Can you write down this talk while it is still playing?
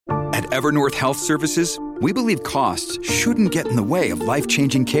At Evernorth Health Services, we believe costs shouldn't get in the way of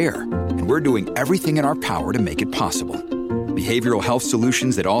life-changing care, and we're doing everything in our power to make it possible. Behavioral health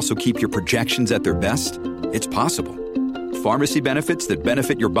solutions that also keep your projections at their best? It's possible. Pharmacy benefits that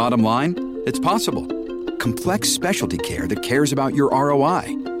benefit your bottom line? It's possible. Complex specialty care that cares about your ROI?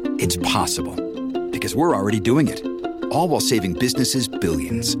 It's possible. Because we're already doing it. All while saving businesses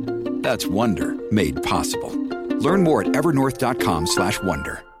billions. That's Wonder made possible. Learn more at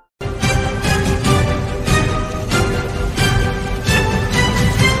evernorth.com/wonder.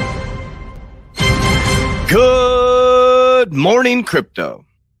 Good morning, crypto.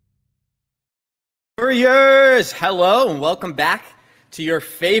 Warriors, hello and welcome back to your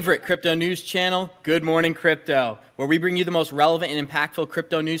favorite crypto news channel, Good Morning Crypto, where we bring you the most relevant and impactful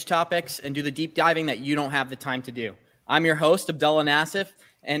crypto news topics and do the deep diving that you don't have the time to do. I'm your host, Abdullah Nassif,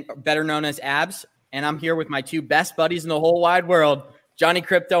 and better known as Abs, and I'm here with my two best buddies in the whole wide world, Johnny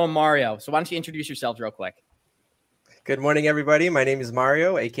Crypto and Mario. So why don't you introduce yourselves real quick? Good morning, everybody. My name is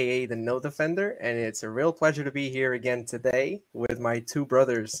Mario, aka the No Defender, and it's a real pleasure to be here again today with my two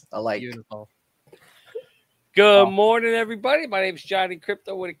brothers alike. Beautiful. Good morning, everybody. My name is Johnny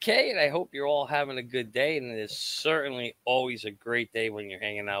Crypto with a K, and I hope you're all having a good day. And it is certainly always a great day when you're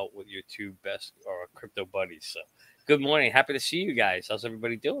hanging out with your two best crypto buddies. So, good morning. Happy to see you guys. How's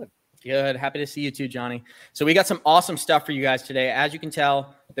everybody doing? Good. Happy to see you too, Johnny. So we got some awesome stuff for you guys today. As you can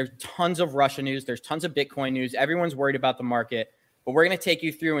tell, there's tons of Russia news. There's tons of Bitcoin news. Everyone's worried about the market. But we're going to take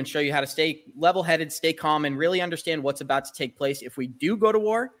you through and show you how to stay level-headed, stay calm, and really understand what's about to take place if we do go to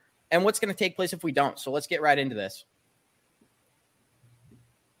war and what's going to take place if we don't. So let's get right into this.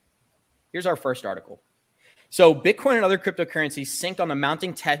 Here's our first article. So Bitcoin and other cryptocurrencies synced on the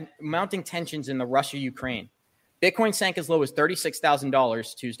mounting tensions in the Russia-Ukraine. Bitcoin sank as low as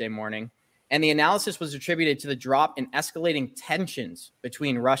 $36,000 Tuesday morning, and the analysis was attributed to the drop in escalating tensions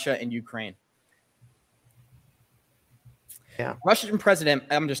between Russia and Ukraine. Yeah. Russian President,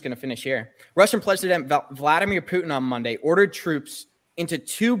 I'm just going to finish here. Russian President Vladimir Putin on Monday ordered troops into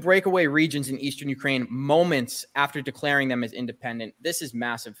two breakaway regions in eastern Ukraine moments after declaring them as independent. This is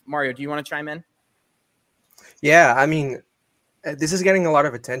massive. Mario, do you want to chime in? Yeah, I mean, this is getting a lot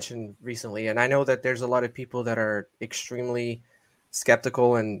of attention recently, and I know that there's a lot of people that are extremely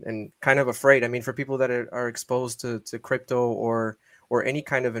skeptical and kind of afraid. I mean, for people that are exposed to crypto or any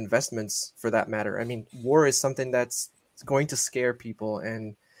kind of investments for that matter. I mean, war is something that's going to scare people.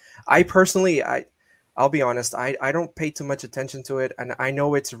 And I personally, I'll be honest, I don't pay too much attention to it. And I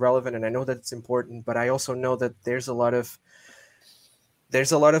know it's relevant and I know that it's important, but I also know that there's a lot of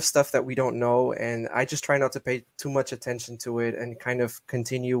stuff that we don't know, and I just try not to pay too much attention to it and kind of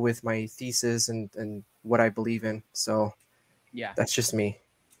continue with my thesis and what I believe in. So yeah, that's just me.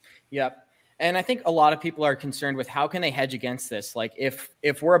 Yep. And I think a lot of people are concerned with how can they hedge against this? Like if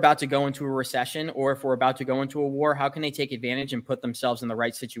we're about to go into a recession or if we're about to go into a war, how can they take advantage and put themselves in the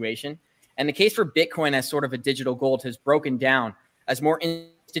right situation? And the case for Bitcoin as sort of a digital gold has broken down as more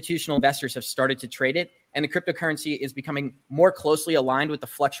institutional investors have started to trade it, and the cryptocurrency is becoming more closely aligned with the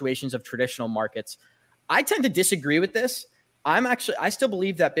fluctuations of traditional markets. I tend to disagree with this. I still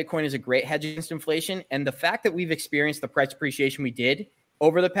believe that Bitcoin is a great hedge against inflation, and the fact that we've experienced the price appreciation we did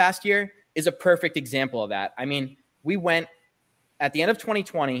over the past year is a perfect example of that. I mean, we went at the end of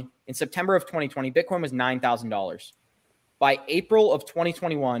 2020, in September of 2020, Bitcoin was $9,000. By April of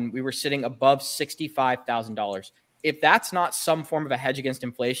 2021, we were sitting above $65,000. If that's not some form of a hedge against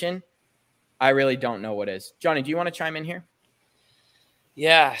inflation, I really don't know what is. Johnny, do you want to chime in here?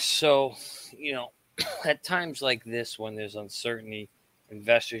 Yeah, so, at times like this, when there's uncertainty,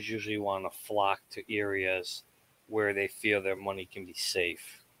 investors usually want to flock to areas where they feel their money can be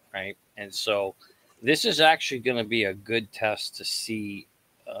safe, right? And so this is actually going to be a good test to see,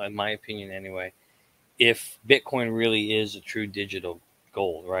 in my opinion anyway, if Bitcoin really is a true digital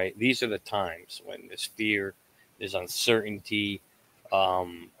gold, right? These are the times when there's fear, there's uncertainty.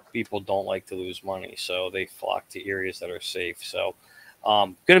 People don't like to lose money, so they flock to areas that are safe. So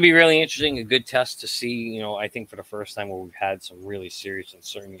going to be really interesting, a good test to see, I think for the first time where we've had some really serious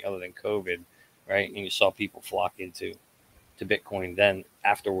uncertainty other than COVID, right? And you saw people flock to Bitcoin then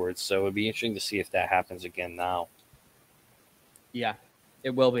afterwards. So it'd be interesting to see if that happens again now. Yeah, it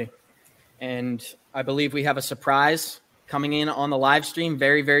will be. And I believe we have a surprise coming in on the live stream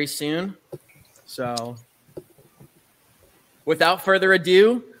very, very soon. So without further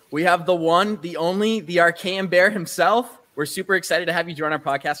ado, we have the one, the only, the Arcane Bear himself. We're super excited to have you join our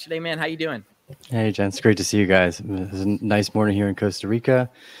podcast today, man. How you doing? Hey, gents. Great to see you guys. It's a nice morning here in Costa Rica.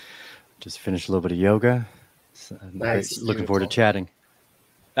 Just finished a little bit of yoga. So Nice. looking forward to chatting.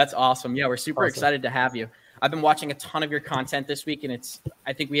 That's awesome. Yeah, we're super excited to have you. I've been watching a ton of your content this week, and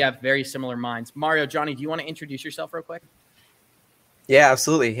I think we have very similar minds. Mario, Johnny, do you want to introduce yourself real quick? Yeah,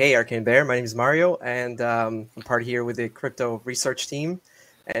 absolutely. Hey, Arcane Bear. My name is Mario, and I'm part here with the crypto research team.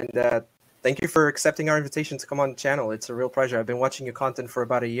 And thank you for accepting our invitation to come on the channel. It's a real pleasure. I've been watching your content for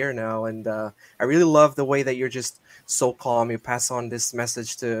about a year now, and I really love the way that you're just so calm. You pass on this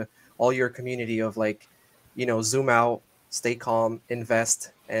message to all your community of zoom out, stay calm,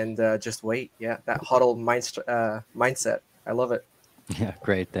 invest, and just wait. Yeah, that huddle mindset. I love it. Yeah,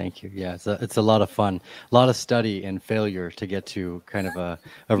 great. Thank you. Yeah, it's a lot of fun, a lot of study and failure to get to kind of a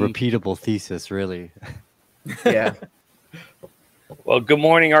repeatable thesis, really. Yeah. Well, good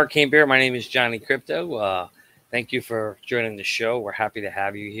morning, Arcane Bear. My name is Johnny Crypto. Thank you for joining the show. We're happy to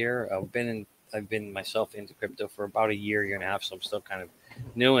have you here. I've been myself into crypto for about a year and a half, so I'm still kind of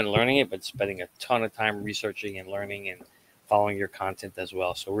new and learning it, but spending a ton of time researching and learning and following your content as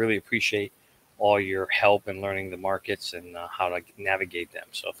well. So really appreciate all your help in learning the markets and how to navigate them.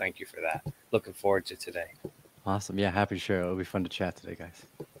 So thank you for that. Looking forward to today. Awesome. Yeah, happy to share. It'll be fun to chat today, guys.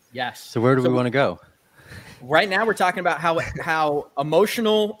 Yes. So where do we want to go? Right now, we're talking about how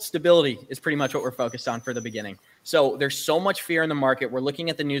emotional stability is pretty much what we're focused on for the beginning. So there's so much fear in the market. We're looking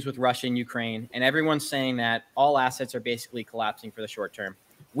at the news with Russia and Ukraine, and everyone's saying that all assets are basically collapsing for the short term.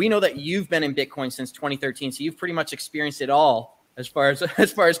 We know that you've been in Bitcoin since 2013, so you've pretty much experienced it all as far as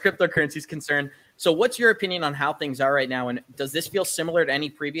cryptocurrency is concerned. So what's your opinion on how things are right now? And does this feel similar to any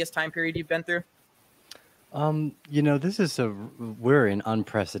previous time period you've been through? We're in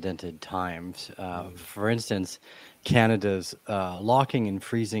unprecedented times. For instance, Canada's locking and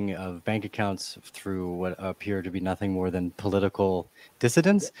freezing of bank accounts through what appear to be nothing more than political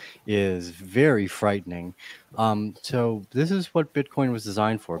dissidents is very frightening. So this is what Bitcoin was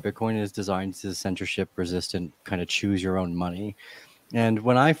designed for. Bitcoin is designed as censorship resistant, kind of choose your own money. And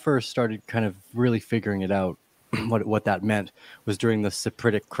when I first started kind of really figuring it out, what that meant was during the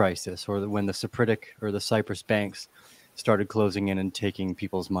Cypriot crisis, or when the Cypriot or the Cyprus banks started closing in and taking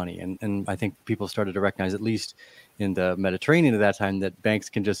people's money. And I think people started to recognize, at least in the Mediterranean at that time, that banks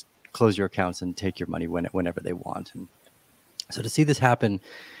can just close your accounts and take your money whenever they want. And so to see this happen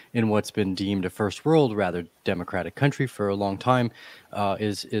in what's been deemed a first world, rather democratic country for a long time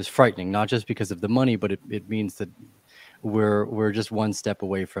is frightening, not just because of the money, but it means that we're just one step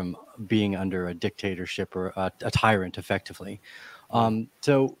away from being under a dictatorship or a tyrant, effectively.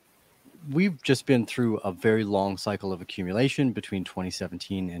 So we've just been through a very long cycle of accumulation between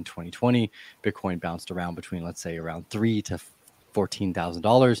 2017 and 2020. Bitcoin bounced around between, let's say, around $3,000 to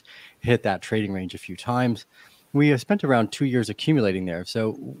 $14,000, hit that trading range a few times. We have spent around 2 years accumulating there.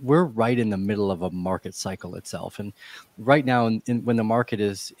 So we're right in the middle of a market cycle itself. And right now, when the market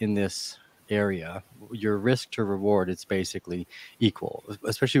is in this area, your risk to reward is basically equal,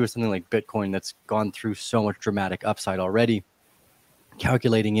 especially with something like Bitcoin that's gone through so much dramatic upside already.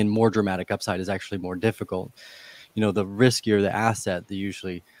 Calculating in more dramatic upside is actually more difficult. The riskier the asset,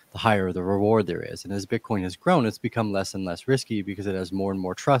 the higher the reward there is. And as Bitcoin has grown, it's become less and less risky because it has more and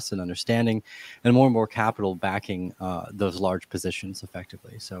more trust and understanding and more capital backing those large positions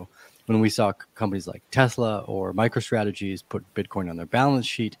effectively. So when we saw companies like Tesla or MicroStrategies put Bitcoin on their balance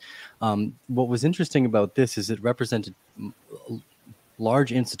sheet, what was interesting about this is it represented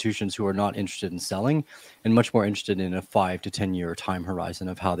large institutions who are not interested in selling and much more interested in a 5 to 10 year time horizon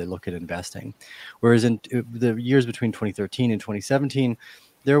of how they look at investing. Whereas in the years between 2013 and 2017,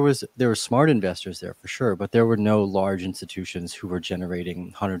 there were smart investors there for sure, but there were no large institutions who were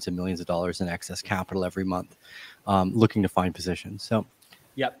generating hundreds of millions of dollars in excess capital every month, looking to find positions. So,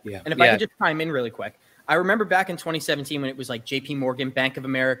 yep. Yeah. And if I could just chime in really quick, I remember back in 2017 when it was like JP Morgan, Bank of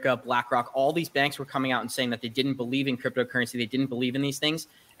America, BlackRock, all these banks were coming out and saying that they didn't believe in cryptocurrency. They didn't believe in these things.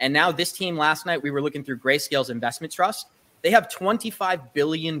 And now this team last night, we were looking through Grayscale's investment trust. They have $25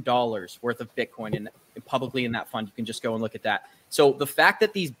 billion worth of Bitcoin in publicly in that fund. You can just go and look at that. So the fact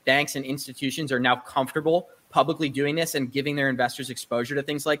that these banks and institutions are now comfortable publicly doing this and giving their investors exposure to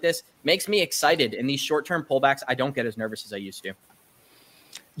things like this makes me excited. In these short-term pullbacks, I don't get as nervous as I used to.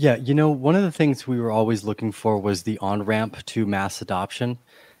 Yeah, one of the things we were always looking for was the on-ramp to mass adoption.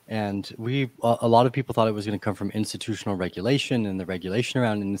 And a lot of people thought it was going to come from institutional regulation and the regulation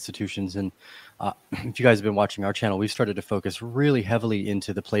around institutions. And if you guys have been watching our channel, we've started to focus really heavily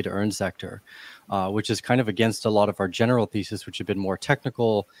into the play to earn sector, which is kind of against a lot of our general thesis, which have been more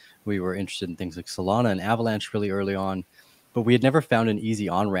technical. We were interested in things like Solana and Avalanche really early on, but we had never found an easy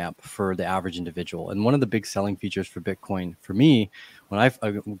on-ramp for the average individual. And one of the big selling features for Bitcoin for me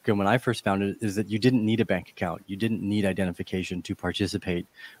when I first found it, is that you didn't need a bank account, you didn't need identification to participate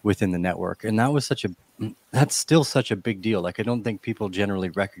within the network, and that's still such a big deal. Like, I don't think people generally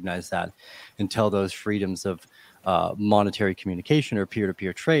recognize that until those freedoms of monetary communication or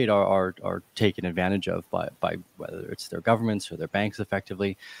peer-to-peer trade are taken advantage of by whether it's their governments or their banks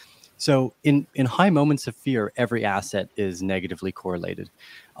effectively. So in high moments of fear, every asset is negatively correlated.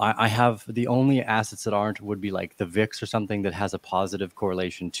 I have the only assets that aren't would be like the VIX or something that has a positive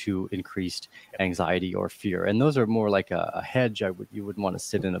correlation to increased anxiety or fear. And those are more like a hedge. You wouldn't want to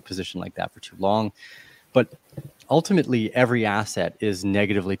sit in a position like that for too long. But ultimately, every asset is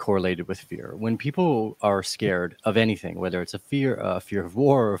negatively correlated with fear. When people are scared of anything, whether it's a fear of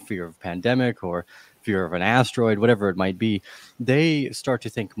war, or fear of pandemic, or fear of an asteroid, whatever it might be, they start to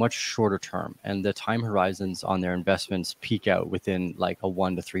think much shorter term, and the time horizons on their investments peak out within like a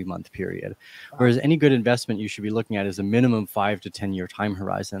 1 to 3 month period. Whereas any good investment you should be looking at is a minimum 5 to 10 year time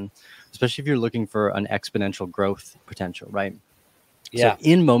horizon, especially if you're looking for an exponential growth potential, right? Yeah. So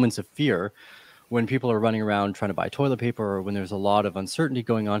in moments of fear, when people are running around trying to buy toilet paper, or when there's a lot of uncertainty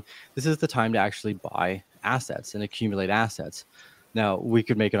going on, this is the time to actually buy assets and accumulate assets. Now, we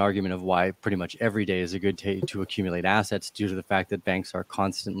could make an argument of why pretty much every day is a good day to accumulate assets, due to the fact that banks are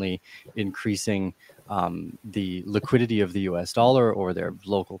constantly increasing the liquidity of the US dollar or their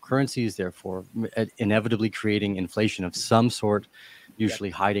local currencies, therefore inevitably creating inflation of some sort, usually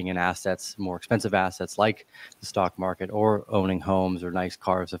hiding in assets, more expensive assets like the stock market or owning homes or nice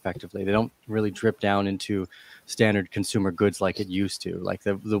cars effectively. They don't really drip down into standard consumer goods like it used to, like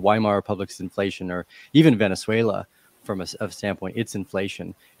the Weimar Republic's inflation, or even Venezuela. From a standpoint, it's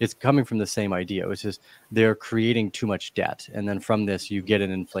inflation. It's coming from the same idea. It's just they're creating too much debt. And then from this, you get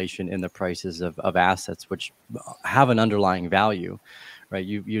an inflation in the prices of assets, which have an underlying value, right?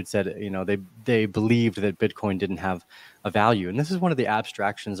 You'd said, they believed that Bitcoin didn't have a value. And this is one of the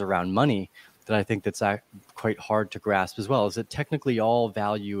abstractions around money that I think that's quite hard to grasp as well, is that technically all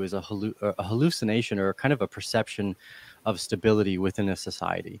value is a hallucination, or kind of a perception of stability within a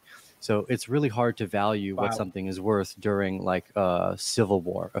society. So it's really hard to value what something is worth during like a civil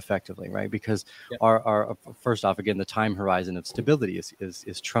war, effectively, right? Because our first off, again, the time horizon of stability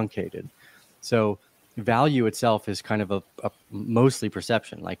is truncated. So value itself is kind of a mostly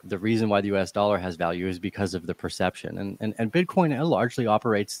perception. Like, the reason why the US dollar has value is because of the perception. And Bitcoin largely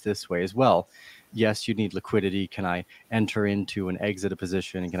operates this way as well. Yes, you need liquidity. Can I enter into and exit a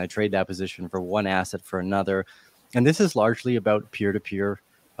position? And can I trade that position for one asset for another? And this is largely about peer-to-peer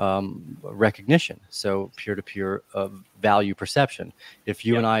recognition. So peer-to-peer value perception. If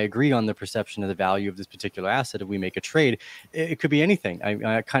you and I agree on the perception of the value of this particular asset, and we make a trade, it could be anything.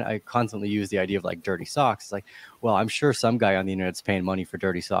 I constantly use the idea of like dirty socks. It's like, well, I'm sure some guy on the internet's paying money for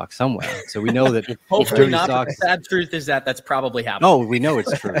dirty socks somewhere. So we know that hopefully not. Socks, the sad truth is that's probably happening. Oh, we know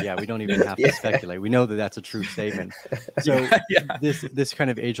it's true. Yeah, we don't even have to speculate. We know that that's a true statement. So this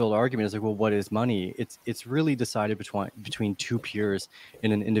kind of age-old argument is like, well, what is money? It's really decided between two peers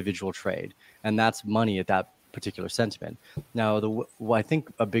in an individual trade, and that's money at that particular sentiment. Now, I think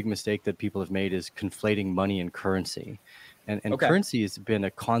a big mistake that people have made is conflating money and currency, and currency has been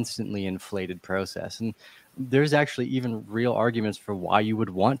a constantly inflated process, and there's actually even real arguments for why you would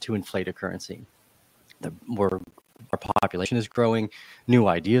want to inflate a currency. Our population is growing, new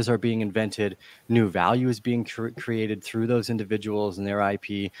ideas are being invented, new value is being created through those individuals and their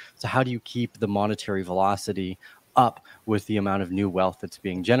IP. So how do you keep the monetary velocity up with the amount of new wealth that's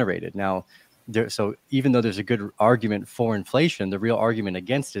being generated? Now, so even though there's a good argument for inflation, the real argument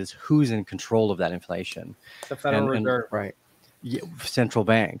against it is who's in control of that inflation. The Federal Reserve. Right. Yeah, central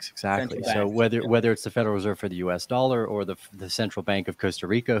banks, exactly. So whether it's the Federal Reserve for the US dollar, or the Central Bank of Costa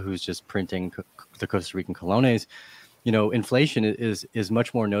Rica, who's just printing the Costa Rican colones, inflation is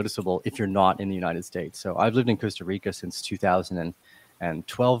much more noticeable if you're not in the United States. So I've lived in Costa Rica since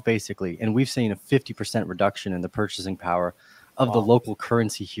 2012, basically, and we've seen a 50% reduction in the purchasing power of the local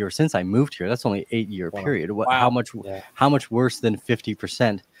currency here since I moved here. That's only 8-year period. How much worse than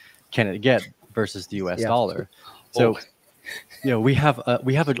 50% can it get versus the US dollar? So we have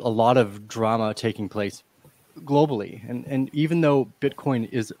a lot of drama taking place globally, and even though Bitcoin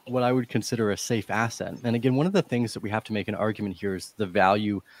is what I would consider a safe asset, and again, one of the things that we have to make an argument here is the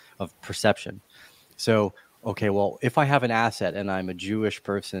value of perception. So okay, well, if I have an asset and I'm a Jewish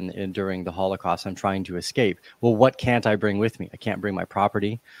person during the Holocaust, I'm trying to escape. Well, what can't I bring with me? I can't bring my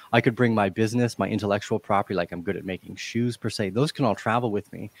property. I could bring my business, my intellectual property, like I'm good at making shoes per se. Those can all travel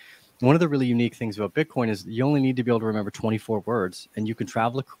with me. One of the really unique things about Bitcoin is you only need to be able to remember 24 words, and you can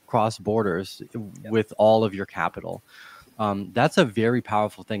travel across borders with all of your capital. That's a very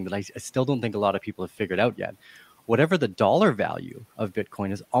powerful thing that I still don't think a lot of people have figured out yet. whatever the dollar value of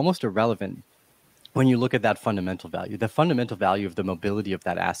Bitcoin is almost irrelevant when you look at that fundamental value. The fundamental value of the mobility of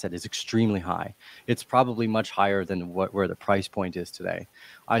that asset is extremely high. It's probably much higher than where the price point is today.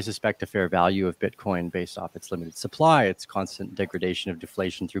 I suspect a fair value of Bitcoin based off its limited supply, its constant degradation of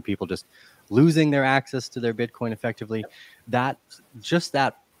deflation through people just losing their access to their Bitcoin effectively. That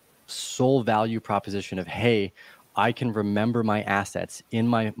sole value proposition of, hey, I can remember my assets in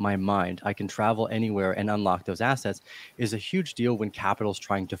my mind. I can travel anywhere and unlock those assets is a huge deal when capital's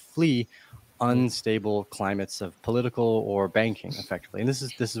trying to flee unstable climates of political or banking effectively. And this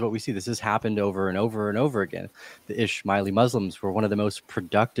is what we see. This has happened over and over and over again. The Ismaili Muslims were one of the most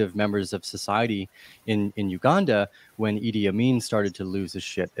productive members of society in Uganda when Idi Amin started to lose his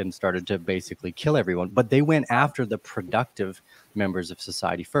shit and started to basically kill everyone. But they went after the productive members of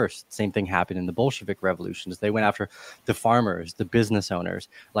society first. Same thing happened in the Bolshevik revolutions. They went after the farmers, the business owners,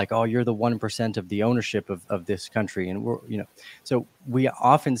 like, oh, you're the 1% of the ownership of this country. And we're, so we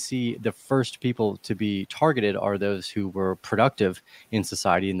often see the first people to be targeted are those who were productive in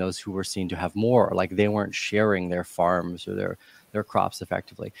society and those who were seen to have more, like they weren't sharing their farms or their crops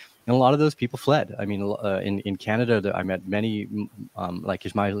effectively. And a lot of those people fled. I mean, in Canada, I met many like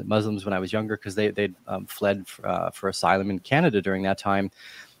Ismaili Muslims when I was younger because they'd fled for asylum in Canada during that time.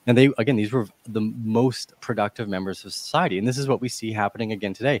 And these were the most productive members of society. And this is what we see happening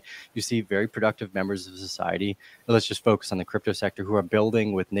again today. You see very productive members of society. Let's just focus on the crypto sector, who are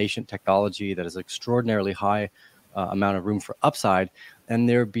building with nascent technology that is extraordinarily high amount of room for upside. And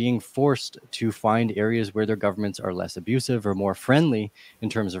they're being forced to find areas where their governments are less abusive or more friendly in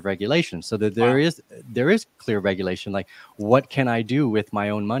terms of regulation, so that there is clear regulation, like what can I do with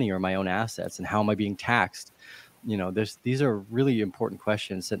my own money or my own assets, and how am I being taxed? These are really important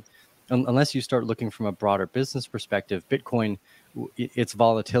questions. And unless you start looking from a broader business perspective, Bitcoin, its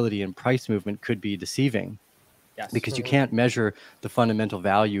volatility and price movement could be deceiving. Yes. Because you can't measure the fundamental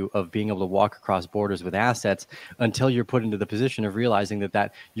value of being able to walk across borders with assets until you're put into the position of realizing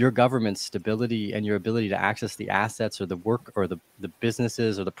that your government's stability and your ability to access the assets or the work or the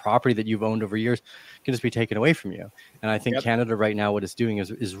businesses or the property that you've owned over years can just be taken away from you. And I think Canada right now, what it's doing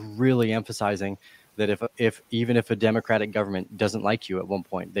is really emphasizing that if even if a democratic government doesn't like you at one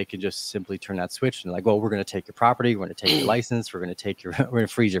point, they can just simply turn that switch and like, well, we're going to take your property, we're going to take your license, we're going to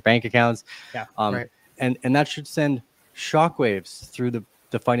freeze your bank accounts. Yeah. Right. And that should send shockwaves through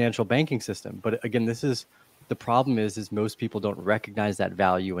the financial banking system. But again, the problem is most people don't recognize that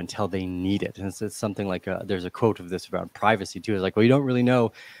value until they need it. And it's something like there's a quote of this around privacy too. It's like, well, you don't really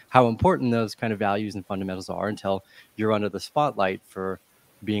know how important those kind of values and fundamentals are until you're under the spotlight for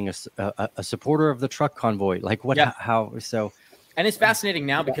being a supporter of the truck convoy. Like what, how, so. And it's fascinating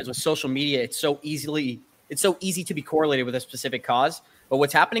now because with social media, it's so easy to be correlated with a specific cause. But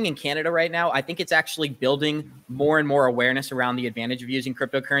what's happening in Canada right now, I think it's actually building more and more awareness around the advantage of using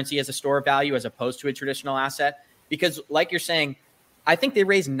cryptocurrency as a store of value as opposed to a traditional asset. Because like you're saying, I think they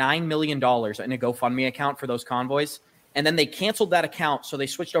raised $9 million in a GoFundMe account for those convoys. And then they canceled that account. So they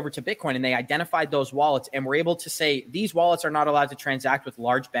switched over to Bitcoin and they identified those wallets and were able to say, these wallets are not allowed to transact with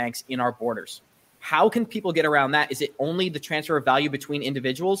large banks in our borders. How can people get around that? Is it only the transfer of value between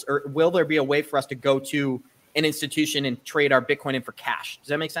individuals, or will there be a way for us to go to an institution and trade our Bitcoin in for cash? Does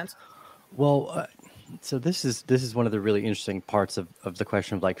that make sense? Well, so this is one of the really interesting parts of the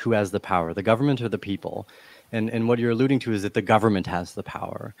question of like, who has the power, the government or the people? And what you're alluding to is that the government has the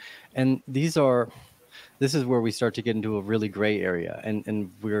power. And this is where we start to get into a really gray area. And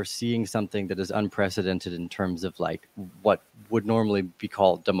we're seeing something that is unprecedented in terms of like what would normally be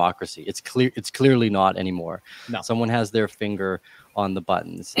called democracy. It's clearly not anymore. No. Someone has their finger on the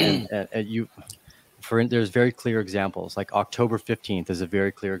buttons, and there's very clear examples. Like October 15th is a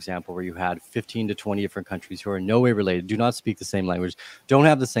very clear example where you had 15 to 20 different countries who are in no way related, do not speak the same language, don't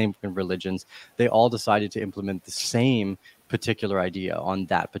have the same religions. They all decided to implement the same particular idea on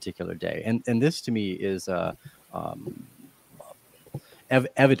that particular day. And this to me is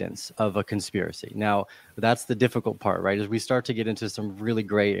evidence of a conspiracy. Now, that's the difficult part, right? As we start to get into some really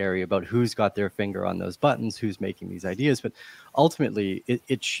gray area about who's got their finger on those buttons, who's making these ideas. But ultimately,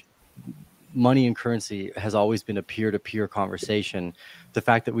 money and currency has always been a peer-to-peer conversation. The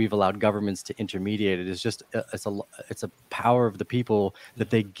fact that we've allowed governments to intermediate it is just it's a power of the people that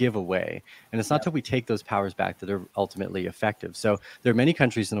they give away, and it's not till we take those powers back that they're ultimately effective. So there are many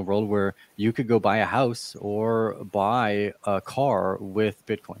countries in the world where you could go buy a house or buy a car with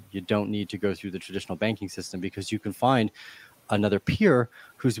Bitcoin. You don't need to go through the traditional banking system because you can find another peer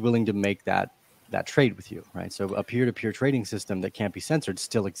who's willing to make that trade with you, right? So a peer-to-peer trading system that can't be censored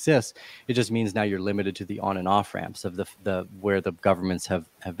still exists. It just means now you're limited to the on and off ramps of the where the governments have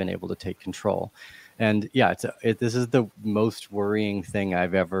been able to take control. And yeah, this is the most worrying thing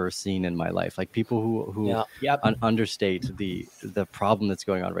I've ever seen in my life. Like people who understate the problem that's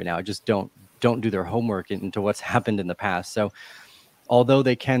going on right now, just don't do their homework into what's happened in the past. So although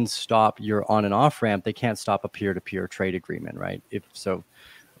they can stop your on and off ramp, they can't stop a peer-to-peer trade agreement, right?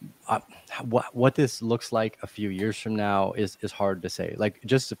 What this looks like a few years from now is hard to say. Like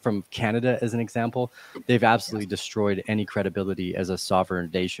just from Canada as an example, they've absolutely destroyed any credibility as a sovereign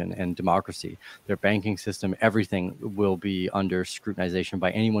nation and democracy. Their banking system, everything will be under scrutinization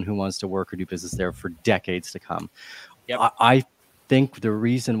by anyone who wants to work or do business there for decades to come. I think the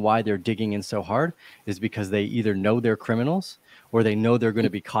reason why they're digging in so hard is because they either know they're criminals or they know they're going to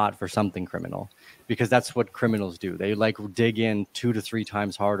be caught for something criminal, because that's what criminals do. They like dig in 2 to 3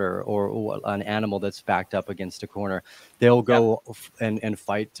 times harder, or an animal that's backed up against a corner, they'll go and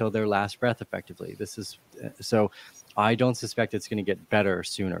fight till their last breath effectively. This is so I don't suspect it's going to get better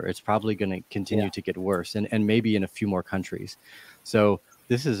sooner. It's probably going to continue to get worse, and maybe in a few more countries. So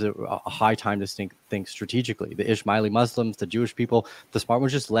this is a high time to think strategically. The Ismaili Muslims, the Jewish people, the smart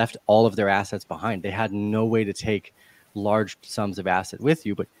ones just left all of their assets behind. They had no way to take large sums of asset with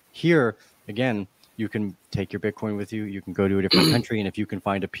you. But here, again, you can take your Bitcoin with you. You can go to a different country, and if you can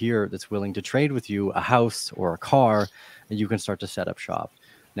find a peer that's willing to trade with you a house or a car, and you can start to set up shop.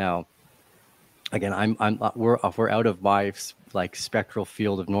 Now, again, we're out of my like spectral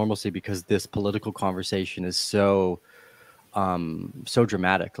field of normalcy, because this political conversation is so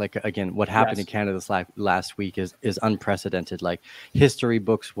dramatic. Like again, what happened in Canada this last week is unprecedented. Like history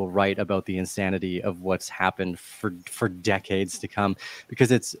books will write about the insanity of what's happened for decades to come,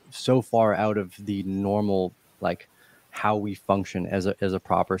 because it's so far out of the normal, like how we function as a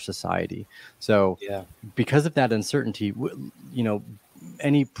proper society. So because of that uncertainty,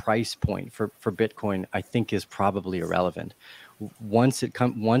 any price point for Bitcoin, I think, is probably irrelevant. Once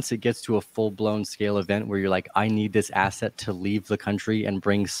it gets to a full-blown scale event where you're like, I need this asset to leave the country and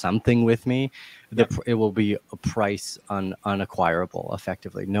bring something with me, it will be a price unacquirable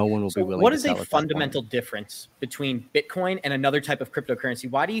effectively. No one will be willing to sell it. What is a fundamental difference between Bitcoin and another type of cryptocurrency?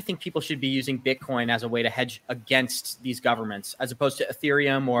 Why do you think people should be using Bitcoin as a way to hedge against these governments as opposed to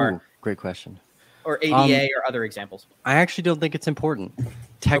Ethereum or great question, or ADA or other examples? I actually don't think it's important.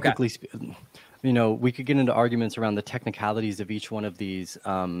 Technically speaking, we could get into arguments around the technicalities of each one of these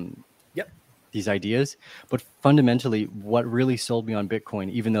these ideas, but fundamentally what really sold me on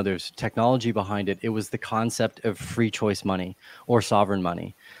Bitcoin, even though there's technology behind it, it was the concept of free choice money or sovereign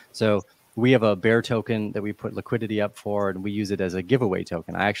money. So we have a Bear token that we put liquidity up for, and we use it as a giveaway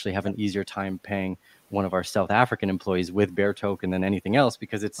token. I actually have an easier time paying one of our South African employees with Bear token than anything else,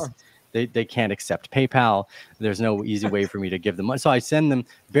 because it's they can't accept PayPal. There's no easy way for me to give them money. So I send them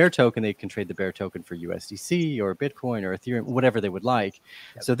Bear token. They can trade the Bear token for USDC or Bitcoin or Ethereum, whatever they would like.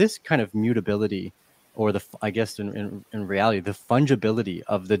 So this kind of mutability, or I guess in reality, the fungibility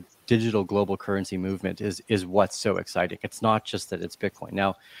of the digital global currency movement is what's so exciting. It's not just that it's Bitcoin.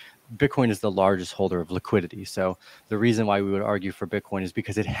 Now, Bitcoin is the largest holder of liquidity. So the reason why we would argue for Bitcoin is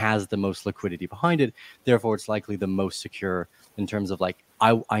because it has the most liquidity behind it. Therefore, it's likely the most secure in terms of like,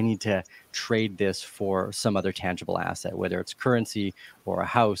 I need to trade this for some other tangible asset, whether it's currency or a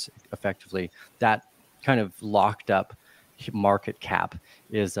house. Effectively, that kind of locked up market cap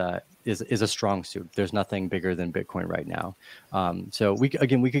is a strong suit. There's nothing bigger than Bitcoin right now. So we could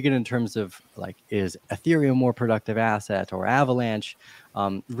get in terms of like, is Ethereum more productive asset or Avalanche?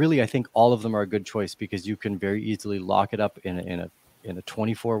 Really, I think all of them are a good choice, because you can very easily lock it up in a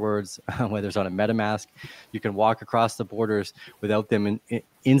 24 words, whether it's on a MetaMask. You can walk across the borders without them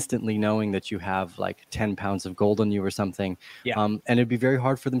instantly knowing that you have like 10 pounds of gold on you or something. And it'd be very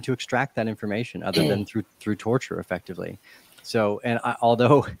hard for them to extract that information other than through torture effectively. So,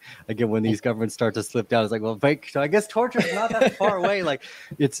 although again, when these governments start to slip down, it's like, well, so I guess torture is not that far away. Like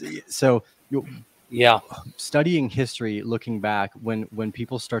it's so. Studying history, looking back, when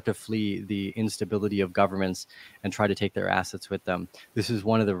people start to flee the instability of governments and try to take their assets with them, this is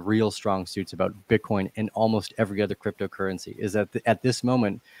one of the real strong suits about Bitcoin and almost every other cryptocurrency, is that at this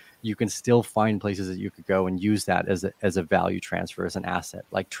moment, you can still find places that you could go and use that as a value transfer, as an asset,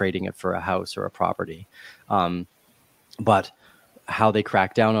 like trading it for a house or a property. But how they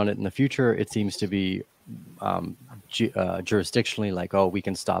crack down on it in the future, it seems to be jurisdictionally, like, oh, we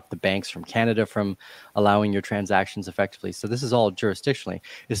can stop the banks from Canada from allowing your transactions effectively. So this is all jurisdictionally.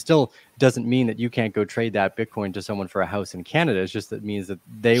 It still doesn't mean that you can't go trade that Bitcoin to someone for a house in Canada. It's just that it means that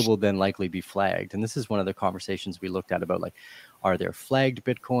they will then likely be flagged. And this is one of the conversations we looked at about, like, are there flagged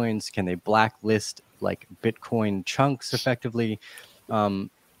Bitcoins? Can they blacklist like Bitcoin chunks effectively?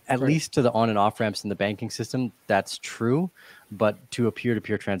 at least to the on and off ramps in the banking system, that's true. But to a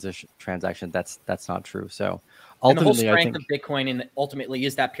peer-to-peer transaction, that's not true. So ultimately, and the whole strength of Bitcoin ultimately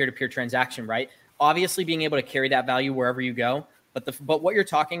is that peer-to-peer transaction, right? Obviously, being able to carry that value wherever you go. But what you're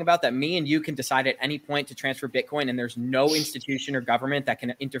talking about, that me and you can decide at any point to transfer Bitcoin, and there's no institution or government that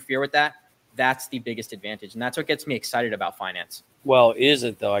can interfere with that. That's the biggest advantage, and that's what gets me excited about finance. Well, is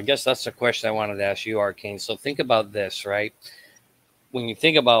it though? I guess that's the question I wanted to ask you, Arcane. So think about this, right? When you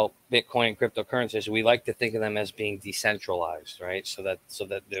think about Bitcoin and cryptocurrencies, we like to think of them as being decentralized, right? So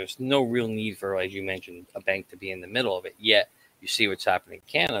that there's no real need for, as you mentioned, a bank to be in the middle of it. Yet you see what's happening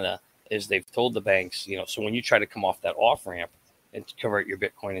in Canada is they've told the banks, so when you try to come off that off ramp and convert your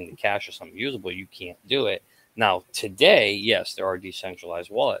Bitcoin into cash or something usable, you can't do it. Now, today, yes, there are decentralized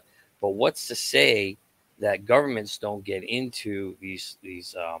wallets, but what's to say that governments don't get into these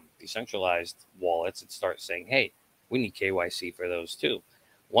decentralized wallets and start saying, hey, we need KYC for those too.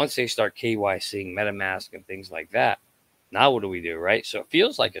 Once they start KYCing MetaMask and things like that, now what do we do, right? So it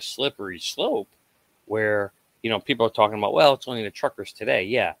feels like a slippery slope where, people are talking about, well, it's only the truckers today.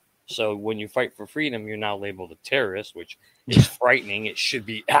 Yeah. So when you fight for freedom, you're now labeled a terrorist, which is frightening. It should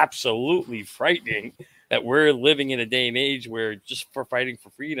be absolutely frightening that we're living in a day and age where just for fighting for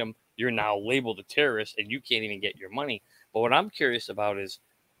freedom, you're now labeled a terrorist and you can't even get your money. But what I'm curious about is,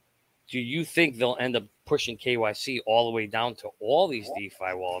 do you think they'll end up pushing KYC all the way down to all these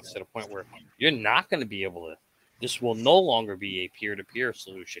DeFi wallets to the point where you're not going to be able to, this will no longer be a peer-to-peer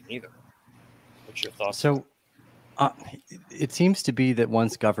solution either? What's your thoughts? So it seems to be that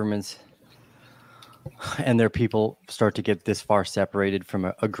once governments and their people start to get this far separated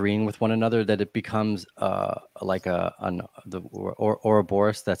from agreeing with one another, that it becomes like the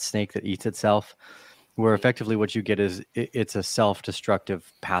Ouroboros, that snake that eats itself, where effectively what you get is it's a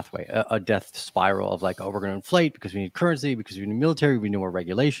self-destructive pathway, a death spiral of like, oh, we're going to inflate because we need currency, because we need military, we need more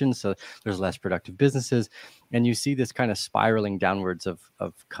regulations, so there's less productive businesses. And you see this kind of spiraling downwards of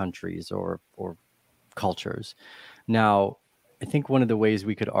countries or cultures. Now, I think one of the ways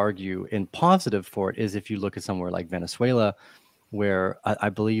we could argue in positive for it is if you look at somewhere like Venezuela, where I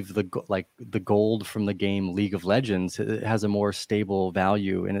believe the gold from the game League of Legends has a more stable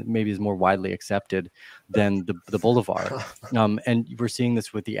value and it maybe is more widely accepted than the Bolivar. And we're seeing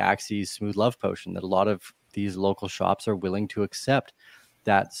this with the Axie Smooth Love Potion, that a lot of these local shops are willing to accept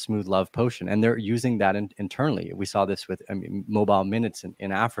that Smooth Love Potion, and they're using that internally. We saw this with mobile minutes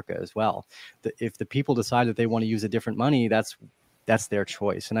in Africa as well. If the people decide that they want to use a different money, that's their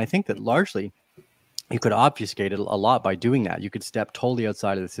choice. And I think that largely you could obfuscate it a lot by doing that. You could step totally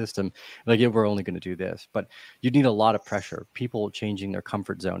outside of the system, like, yeah, we're only going to do this. But you need a lot of pressure. People changing their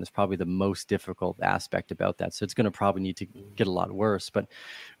comfort zone is probably the most difficult aspect about that. So it's going to probably need to get a lot worse. But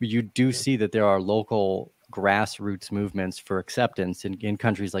you do see that there are local grassroots movements for acceptance in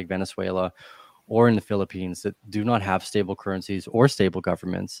countries like Venezuela or in the Philippines that do not have stable currencies or stable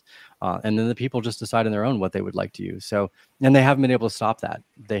governments. And then the people just decide on their own what they would like to use. So, and they haven't been able to stop that.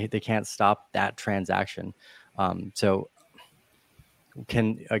 They can't stop that transaction. So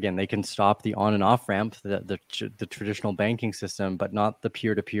they can stop the on and off ramp, the traditional banking system, but not the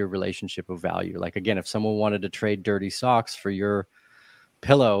peer-to-peer relationship of value. Like, again, if someone wanted to trade dirty socks for your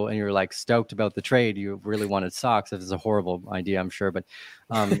pillow and you're like stoked about the trade, you really wanted socks. That is a horrible idea, I'm sure, but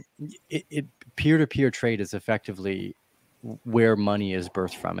peer-to-peer trade is effectively where money is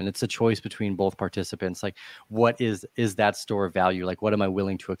birthed from, and it's a choice between both participants. Like, what is that store of value? Like, what am I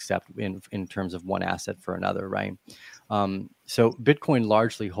willing to accept in terms of one asset for another, right? So Bitcoin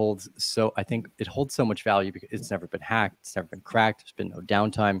largely holds, so I think it holds so much value because it's never been hacked, it's never been cracked, there's been no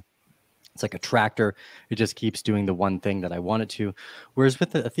downtime. It's like a tractor. It just keeps doing the one thing that I want it to. Whereas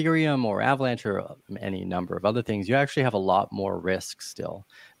with the Ethereum or Avalanche or any number of other things, you actually have a lot more risk still.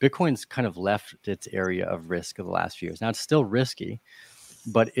 Bitcoin's kind of left its area of risk of the last few years. Now, it's still risky,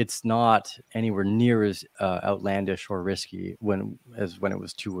 but it's not anywhere near as outlandish or risky as when it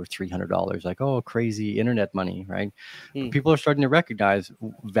was $200 or $300. Like, oh, crazy internet money, right? People are starting to recognize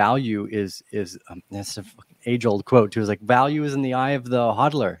value is that's a age-old quote too. Is like, value is in the eye of the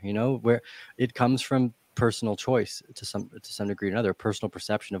hodler. Where it comes from personal choice to some degree or another, personal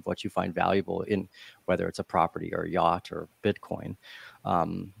perception of what you find valuable in, whether it's a property or a yacht or Bitcoin.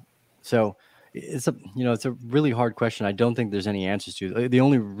 So it's a really hard question. I don't think there's any answers to. The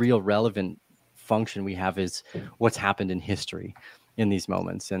only real relevant function we have is what's happened in history in these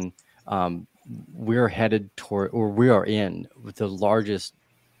moments. And we're headed toward, or we are in, with the largest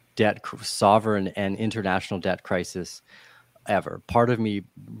sovereign and international debt crisis ever. Part of me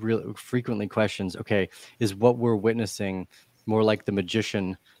really frequently questions, okay, is what we're witnessing more like the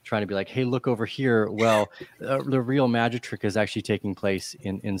magician trying to be like, hey, look over here. Well, the real magic trick is actually taking place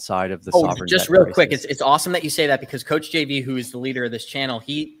inside of the sovereign just debt real crisis. quick, it's awesome that you say that, because Coach JV, who is the leader of this channel,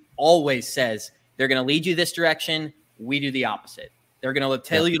 he always says they're going to lead you this direction. We do the opposite. They're going to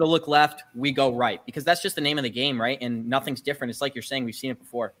tell you to look left. We go right, because that's just the name of the game, right? And nothing's different. It's like you're saying, we've seen it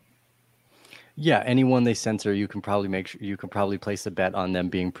before. Yeah, anyone they censor, you can probably make sure you can probably place a bet on them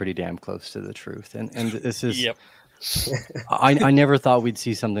being pretty damn close to the truth. And this is, I never thought we'd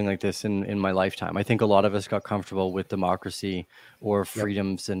see something like this in my lifetime. I think a lot of us got comfortable with democracy or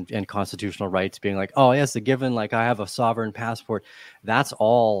freedoms and constitutional rights being like, oh yes, a given. Like I have a sovereign passport. That's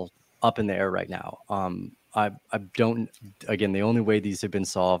all up in the air right now. I don't. Again, the only way these have been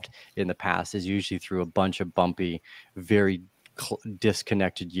solved in the past is usually through a bunch of bumpy, very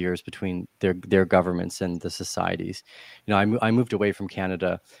disconnected years between their governments and the societies. You know, I moved away from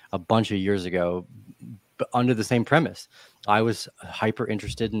Canada a bunch of years ago, but under the same premise. I was hyper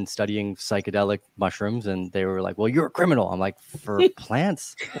interested in studying psychedelic mushrooms, and they were like, well, you're a criminal. I'm like, for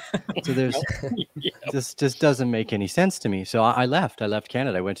plants? So this just doesn't make any sense to me. So I left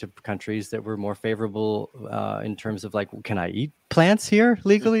Canada. I went to countries that were more favorable in terms of like, can I eat plants here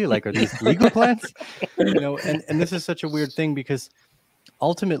legally? Like, are these legal plants? You know, and this is such a weird thing, because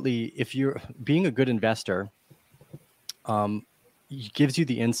ultimately, if you're being a good investor, it gives you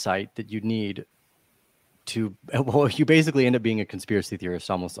the insight that you need to, well, you basically end up being a conspiracy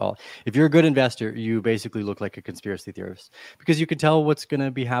theorist almost all. If you're a good investor, you basically look like a conspiracy theorist, because you can tell what's going to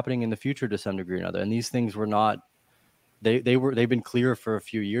be happening in the future to some degree or another. And these things were not, they've been clear for a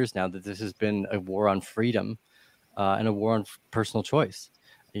few years now that this has been a war on freedom and a war on personal choice.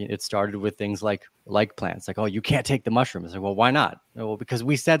 It started with things like plants, like, oh, you can't take the mushrooms. Like, well, why not? Well, because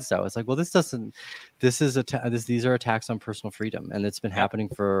we said so. It's like, well, these are attacks on personal freedom, and it's been happening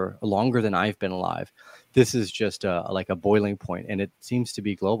for longer than I've been alive. This is just like a boiling point, and it seems to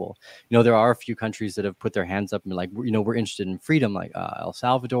be global. You know, there are a few countries that have put their hands up and like, you know, we're interested in freedom, like El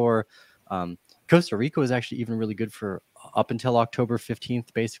Salvador. Costa Rica was actually even really good for up until October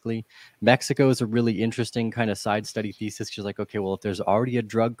 15th, basically. Mexico is a really interesting kind of side study thesis. She's like, okay, well, if there's already a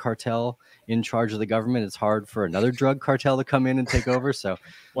drug cartel in charge of the government, it's hard for another drug cartel to come in and take over. So,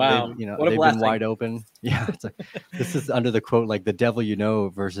 wow, they've been wide open. Yeah, it's like, this is under the quote, like the devil you know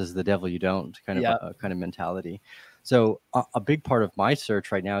versus the devil you don't kind of mentality. So a big part of my search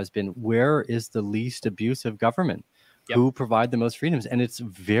right now has been, where is the least abusive government? Who provide the most freedoms? And it's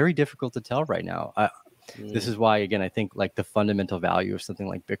very difficult to tell right now. This is why, again, I think like the fundamental value of something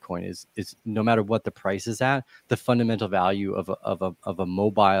like Bitcoin is no matter what the price is at, the fundamental value of a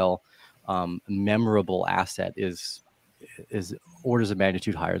mobile, memorable asset is orders of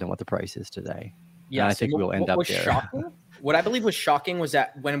magnitude higher than what the price is today. Yeah, I think we'll end up there. What I believe was shocking was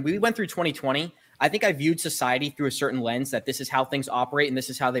that when we went through 2020, I think I viewed society through a certain lens, that this is how things operate and this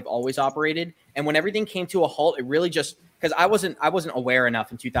is how they've always operated. And when everything came to a halt, it really just, because I wasn't aware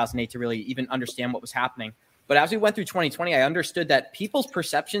enough in 2008 to really even understand what was happening. But as we went through 2020, I understood that people's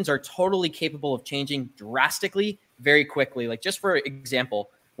perceptions are totally capable of changing drastically, very quickly. Like, just for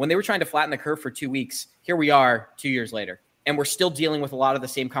example, when they were trying to flatten the curve for 2 weeks, here we are 2 years later, and we're still dealing with a lot of the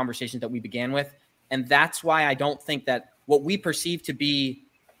same conversations that we began with. And that's why I don't think that what we perceive to be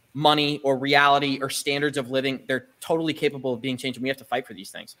money or reality or standards of living, they're totally capable of being changed, and we have to fight for these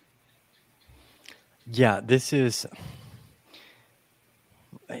things. Yeah, this is,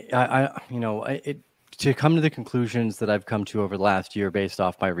 to come to the conclusions that I've come to over the last year based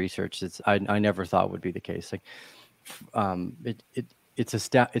off my research, I never thought would be the case. Like, it's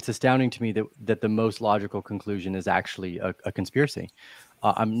astounding to me that the most logical conclusion is actually a conspiracy.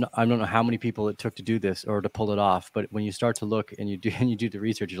 I don't know how many people it took to do this or to pull it off, but when you start to look and you do the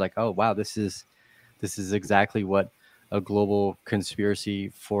research, you're like, oh wow, this is exactly what a global conspiracy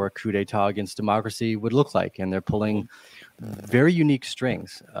for a coup d'etat against democracy would look like. And they're pulling very unique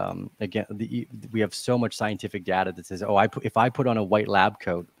strings. Again, we have so much scientific data that says, if I put on a white lab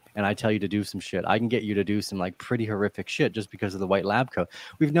coat and I tell you to do some shit, I can get you to do some like pretty horrific shit just because of the white lab coat.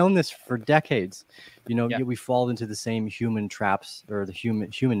 We've known this for decades. Yet we fall into the same human traps, or the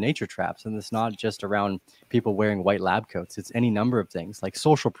human nature traps. And it's not just around people wearing white lab coats. It's any number of things. Like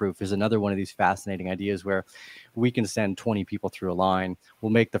social proof is another one of these fascinating ideas where we can send 20 people through a line.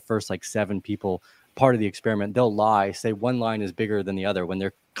 We'll make the first like 7 people part of the experiment. They'll lie, say one line is bigger than the other when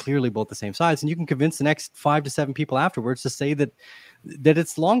they're clearly both the same size. And you can convince the next 5 to 7 people afterwards to say that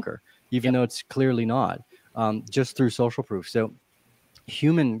it's longer, even though it's clearly not, just through social proof. So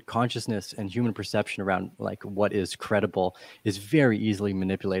human consciousness and human perception around like what is credible is very easily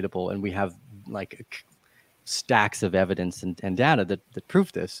manipulatable. And we have like stacks of evidence and data that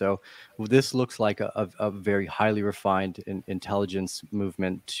prove this. So this looks like a very highly refined intelligence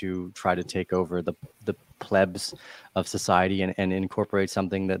movement to try to take over the plebs of society and incorporate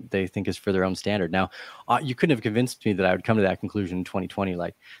something that they think is for their own standard. Now, you couldn't have convinced me that I would come to that conclusion in 2020,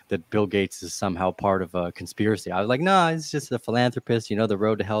 like that Bill Gates is somehow part of a conspiracy. I was like, nah, it's just a philanthropist. The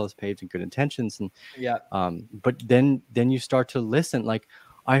road to hell is paved in good intentions. And Yeah. but then you start to listen. Like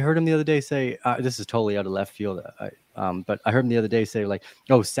I heard him the other day say, this is totally out of left field. But I heard him the other day say, like,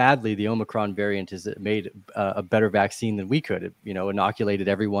 oh, sadly, the Omicron variant has made a better vaccine than we could. It, inoculated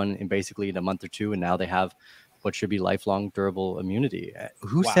everyone in basically in a month or two, and now they have what should be lifelong durable immunity.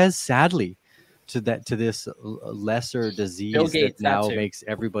 Who says sadly to this lesser disease that now makes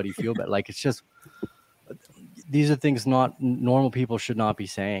everybody feel better? Like, it's just, these are things not normal people should not be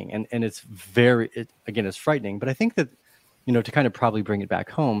saying, and it's it's frightening. But I think that to kind of probably bring it back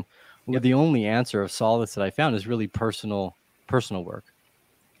home. The only answer of solace that I found is really personal work.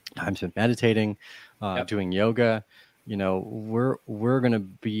 I'm spent meditating, doing yoga. We're going to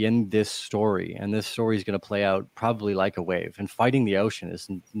be in this story, and this story is going to play out probably like a wave. And fighting the ocean is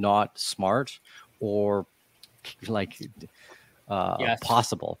not smart or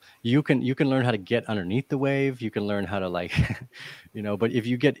possible. You can learn how to get underneath the wave. You can learn how to but if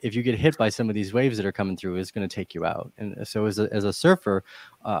you get hit by some of these waves that are coming through, it's going to take you out. And so as a surfer,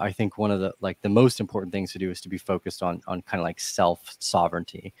 I think one of the most important things to do is to be focused on kind of like self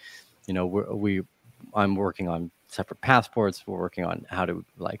sovereignty. I'm working on separate passports. We're working on how to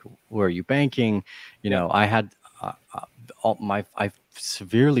where are you banking? I had I'm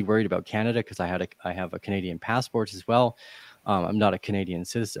severely worried about Canada because I have a Canadian passport as well. I'm not a Canadian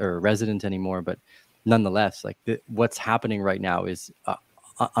citizen or resident anymore, but nonetheless, what's happening right now is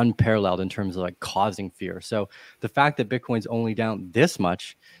unparalleled in terms of causing fear. So the fact that Bitcoin's only down this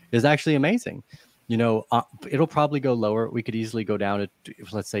much is actually amazing. It'll probably go lower. We could easily go down to,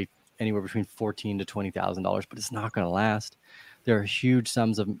 let's say, anywhere between $14,000 to $20,000, but it's not going to last. There are huge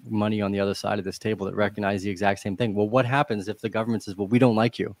sums of money on the other side of this table that recognize the exact same thing. Well, what happens if the government says, well, we don't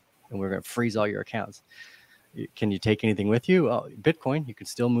like you and we're going to freeze all your accounts? Can you take anything with you? Bitcoin, you can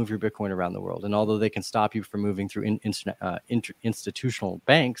still move your Bitcoin around the world. And although they can stop you from moving through institutional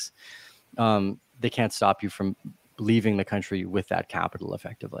banks, they can't stop you from leaving the country with that capital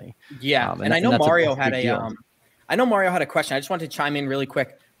effectively. Yeah. And I know Mario had a question. I just wanted to chime in really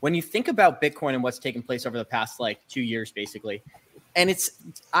quick. When you think about Bitcoin and what's taken place over the past 2 years, basically, and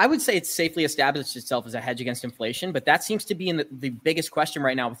I would say it's safely established itself as a hedge against inflation, but that seems to be the biggest question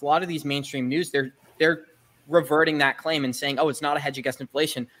right now with a lot of these mainstream news. They're reverting that claim and saying, oh, it's not a hedge against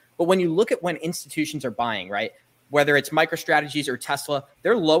inflation. But when you look at when institutions are buying, right, whether it's MicroStrategies or Tesla,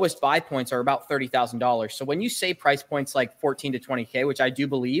 their lowest buy points are about $30,000. So when you say price points like 14 to 20K, which I do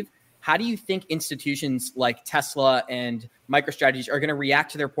believe, how do you think institutions like Tesla and MicroStrategies are going to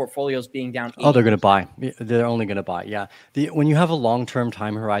react to their portfolios being down? Oh, they're going to buy. They're only going to buy. Yeah. When you have a long-term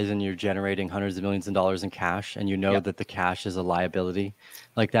time horizon, you're generating hundreds of millions of dollars in cash, and that the cash is a liability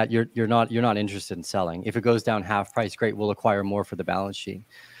like that. You're not interested in selling. If it goes down half price, great. We'll acquire more for the balance sheet.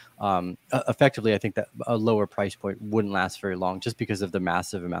 Effectively, I think that a lower price point wouldn't last very long, just because of the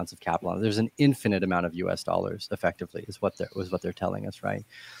massive amounts of capital. There's an infinite amount of U.S. dollars. Effectively, is what they're telling us, right?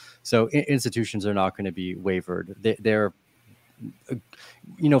 So institutions are not going to be wavered. They're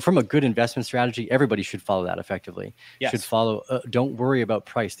from a good investment strategy, everybody should follow that effectively. Yes. Should follow. Don't worry about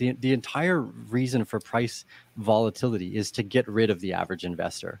price. The entire reason for price volatility is to get rid of the average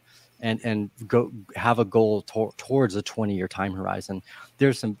investor and go have a goal towards a 20-year time horizon.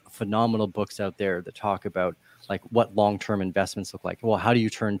 There's some phenomenal books out there that talk about what long-term investments look like. Well, how do you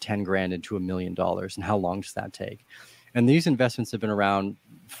turn 10 grand into $1 million, and how long does that take? And these investments have been around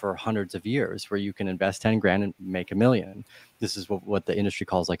for hundreds of years, where you can invest 10 grand and make $1 million. This is what the industry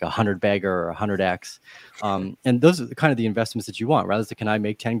calls a 100 bagger or 100x. And those are kind of the investments that you want. Rather than, can I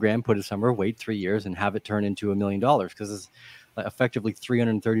make 10 grand, put it somewhere, wait 3 years and have it turn into $1 million? Because it's effectively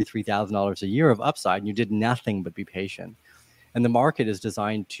 $333,000 a year of upside, and you did nothing but be patient. And the market is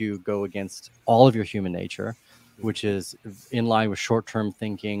designed to go against all of your human nature, which is in line with short-term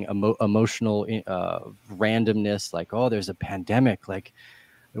thinking, emotional randomness, oh, there's a pandemic,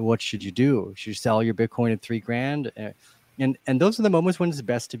 what should you do? Should you sell your Bitcoin at $3,000? And those are the moments when it's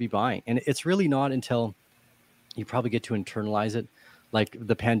best to be buying. And it's really not until you probably get to internalize it.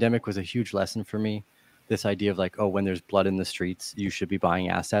 The pandemic was a huge lesson for me. This idea of when there's blood in the streets, you should be buying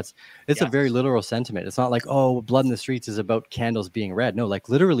assets. It's a very literal sentiment. It's not blood in the streets is about candles being red. No,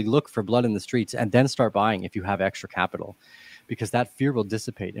 literally look for blood in the streets and then start buying if you have extra capital, because that fear will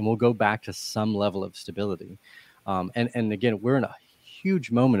dissipate and we'll go back to some level of stability. And again, we're in a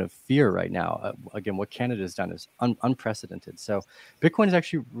huge moment of fear right now. Again, what Canada has done is unprecedented. So Bitcoin has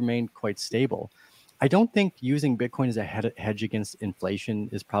actually remained quite stable. I don't think using Bitcoin as a hedge against inflation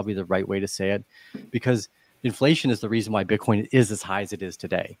is probably the right way to say it, because inflation is the reason why Bitcoin is as high as it is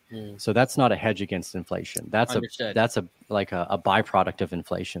today. So that's not a hedge against inflation. That's Understood. a byproduct of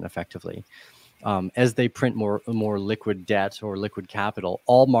inflation, effectively. As they print more liquid debt or liquid capital,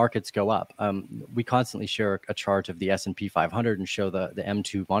 all markets go up. We constantly share a chart of the S&P 500 and show the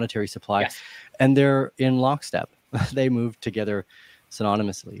M2 monetary supply, Yes. and they're in lockstep. They move together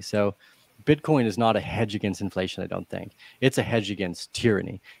synonymously. So Bitcoin is not a hedge against inflation, I don't think. It's a hedge against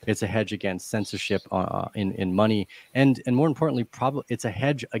tyranny. It's a hedge against censorship in money. And more importantly, probably it's a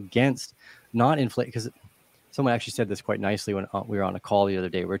hedge against not inflation, because someone actually said this quite nicely when we were on a call the other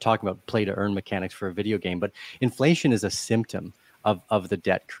day. We were talking about play to earn mechanics for a video game, but inflation is a symptom of the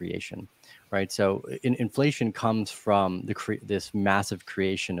debt creation, right? So inflation comes from this massive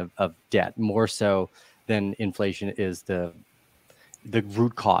creation of debt, more so than inflation is the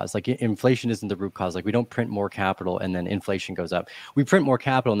root cause. Like inflation isn't the root cause. Like we don't print more capital and then inflation goes up. We print more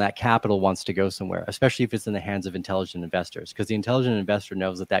capital and that capital wants to go somewhere, especially if it's in the hands of intelligent investors, because the intelligent investor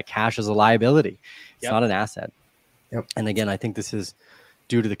knows that cash is a liability. It's not an asset. Yep. And again, I think this is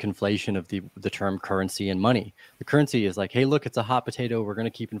due to the conflation of the term currency and money. The currency is like, hey, look, it's a hot potato. We're going to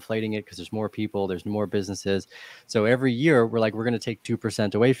keep inflating it because there's more people, there's more businesses. So every year we're going to take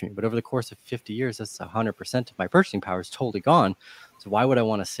 2% away from you. But over the course of 50 years, that's 100% of my purchasing power is totally gone. So why would I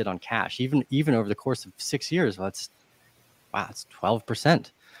want to sit on cash? Even over the course of 6 years, it's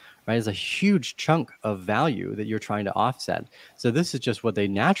 12%, right? It's a huge chunk of value that you're trying to offset. So this is just what they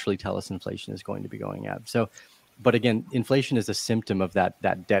naturally tell us inflation is going to be going at. So, but again, inflation is a symptom of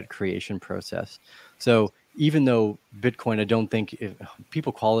that debt creation process. So even though Bitcoin, I don't think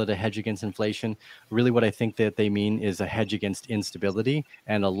people call it a hedge against inflation, really what I think that they mean is a hedge against instability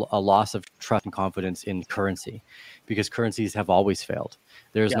and a loss of trust and confidence in currency, because currencies have always failed.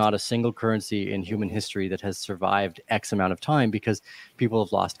 There's not a single currency in human history that has survived X amount of time because people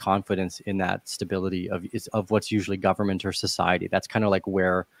have lost confidence in that stability of what's usually government or society. That's kind of like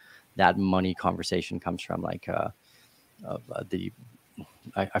where that money conversation comes from, like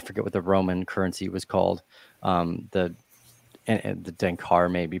I forget what the Roman currency was called, the Denkar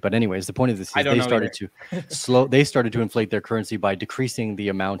maybe. But anyways, the point of this is they started to inflate their currency by decreasing the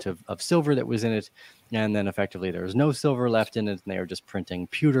amount of silver that was in it, and then effectively there was no silver left in it, and they were just printing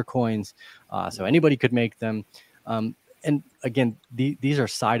pewter coins, so anybody could make them. And again, these are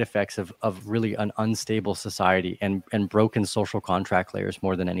side effects of really an unstable society and broken social contract layers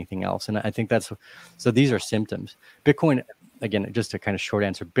more than anything else. And I think so these are symptoms. Bitcoin, again, just a kind of short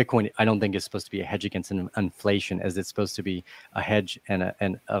answer, Bitcoin, I don't think is supposed to be a hedge against inflation, as it's supposed to be a hedge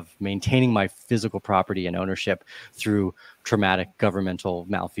and of maintaining my physical property and ownership through traumatic governmental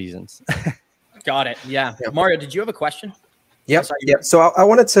malfeasance. Got it. Yeah. Mario, did you have a question? Yep. So I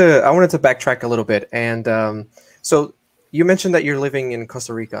wanted to backtrack a little bit. And so you mentioned that you're living in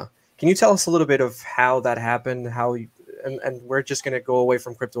Costa Rica. Can you tell us a little bit of how that happened? And we're just going to go away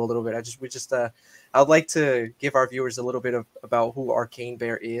from crypto a little bit. I'd like to give our viewers a little bit about who Arcane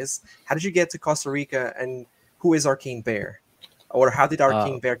Bear is. How did you get to Costa Rica, and who is Arcane Bear, or how did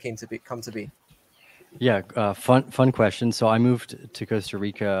Arcane Bear come to be? Yeah, fun question. So I moved to Costa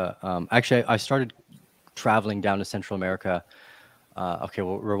Rica. Actually, I started traveling down to Central America. Okay,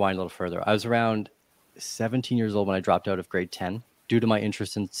 we'll rewind a little further. I was around 17 years old when I dropped out of grade 10 due to my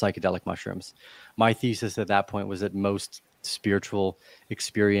interest in psychedelic mushrooms. My thesis at that point was that most spiritual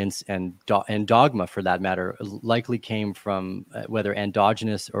experience and dogma, for that matter, likely came from whether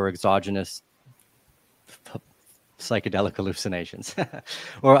endogenous or exogenous psychedelic hallucinations,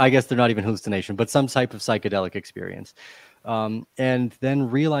 or I guess they're not even hallucination, but some type of psychedelic experience. And then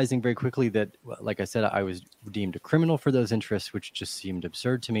realizing very quickly that, like I said, I was deemed a criminal for those interests, which just seemed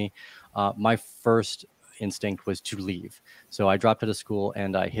absurd to me. My first instinct was to leave. So I dropped out of school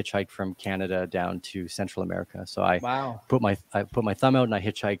and I hitchhiked from Canada down to Central America. So I put my thumb out and I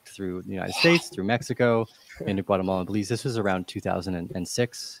hitchhiked through the United States, through Mexico, into Guatemala and Belize. This was around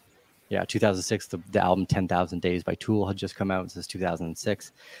 2006. Yeah, 2006. The album 10,000 Days by Tool had just come out. This is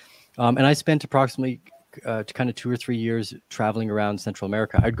 2006. And I spent approximately kind of 2 or 3 years traveling around Central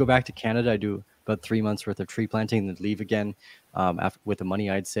America. I'd go back to Canada. I'd do about 3 months worth of tree planting and then leave again with the money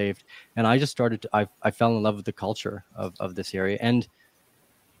I'd saved. And I just started I fell in love with the culture of this area and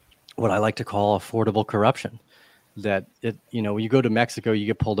what I like to call affordable corruption. that it, when you go to Mexico, you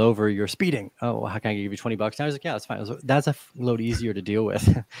get pulled over, you're speeding. Oh, how can I give you $20? And I was like, yeah, that's fine. That's a load easier to deal with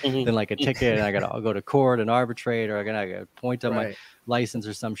than like a ticket. And I'll go to court and arbitrate, or I gotta point on my license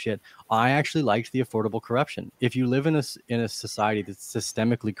or some shit. I actually liked the affordable corruption. If you live in a society that's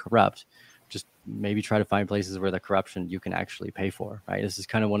systemically corrupt, just maybe try to find places where the corruption you can actually pay for, right? This is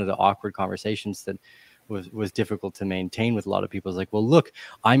kind of one of the awkward conversations that was difficult to maintain with a lot of people. It's like, well, look,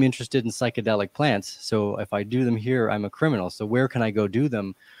 I'm interested in psychedelic plants, so if I do them here, I'm a criminal. So where can I go do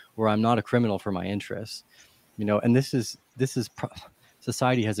them where I'm not a criminal for my interests? And this is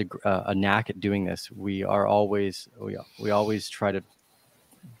society has a knack at doing this. We always try to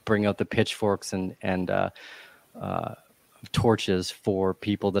bring out the pitchforks and torches for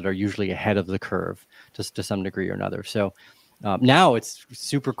people that are usually ahead of the curve, just to some degree or another. So now it's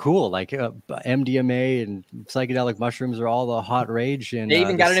super cool. Like MDMA and psychedelic mushrooms are all the hot rage, and they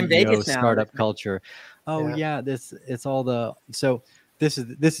even got it in Vegas now. Startup culture. Oh yeah, it's all the. So this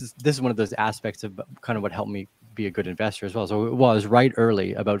is one of those aspects of kind of what helped me be a good investor as well. So it was right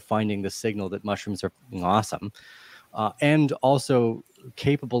early about finding the signal that mushrooms are awesome, and also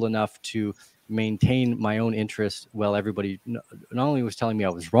capable enough to maintain my own interest while everybody not only was telling me I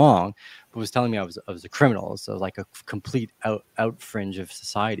was wrong, but was telling me I was a criminal. So like a complete out fringe of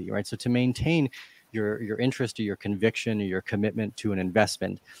society, right? So to maintain your interest or your conviction or your commitment to an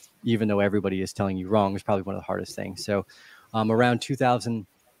investment, even though everybody is telling you wrong, is probably one of the hardest things. So around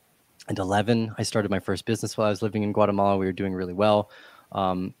 2011, I started my first business while I was living in Guatemala. We were doing really well.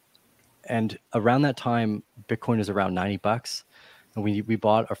 And around that time, Bitcoin was around $90. And we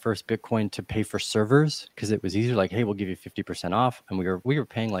bought our first Bitcoin to pay for servers because it was easier. Like, hey, we'll give you 50% off, and we were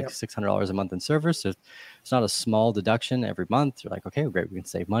paying like $600 a month in servers. So it's not a small deduction every month. You're like, okay, great, we can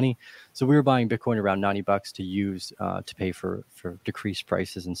save money. So we were buying Bitcoin around $90 to use to pay for decreased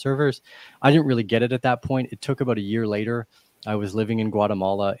prices in servers. I didn't really get it at that point. It took about a year later. I was living in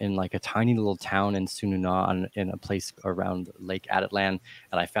Guatemala in like a tiny little town in Sununa in a place around Lake Atitlan,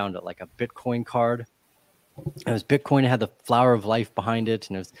 and I found like a Bitcoin card. It was Bitcoin. It had the flower of life behind it,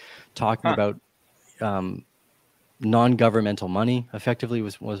 and it was talking about non-governmental money. Effectively,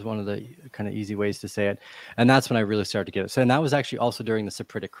 was one of the kind of easy ways to say it, and that's when I really started to get it. So, and that was actually also during the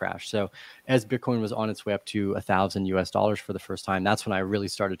Sapritic crash. So, as Bitcoin was on its way up to $1,000 for the first time, that's when I really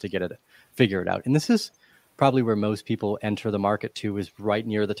started to figure it out. And this is probably where most people enter the market too, is right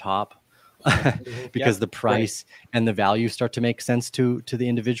near the top. Because the price and the value start to make sense to the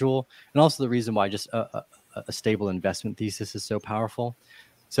individual, and also the reason why just a stable investment thesis is so powerful.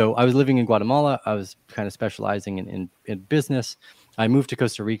 So I was living in Guatemala. I was kind of specializing in business. I moved to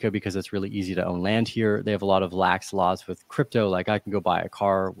Costa Rica because it's really easy to own land here. They have a lot of lax laws with crypto. Like I can go buy a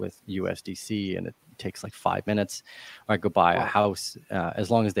car with USDC and it takes like 5 minutes, or I go buy a house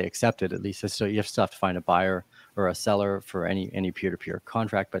as long as they accept it, at least. So you still have to find a buyer or a seller for any peer-to-peer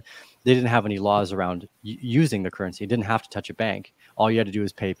contract, but they didn't have any laws around using the currency. You didn't have to touch a bank. All you had to do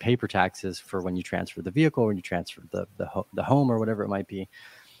is pay paper taxes for when you transfer the vehicle, when you transfer the home or whatever it might be.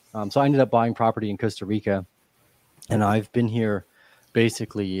 So I ended up buying property in Costa Rica, and I've been here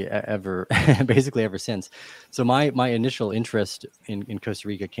basically ever since. So my initial interest in Costa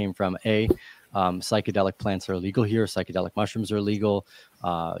Rica came from psychedelic plants are illegal here. Psychedelic mushrooms are illegal.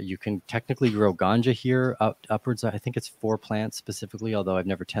 You can technically grow ganja here, upwards. I think it's 4 plants specifically, although I've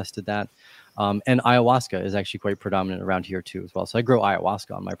never tested that. And ayahuasca is actually quite predominant around here too as well. So I grow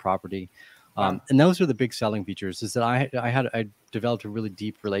ayahuasca on my property. And those were the big selling features, is that I developed a really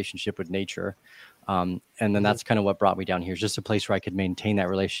deep relationship with nature. And then that's kind of what brought me down here. It's just a place where I could maintain that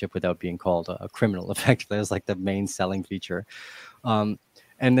relationship without being called a criminal. Effectively, that was like the main selling feature.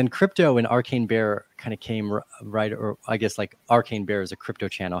 And then crypto and Arcane Bear kind of came right, or I guess like Arcane Bear as a crypto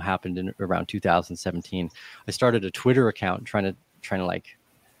channel happened in around 2017. I started a Twitter account trying to like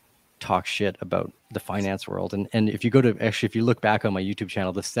talk shit about the finance world. And if you if you look back on my YouTube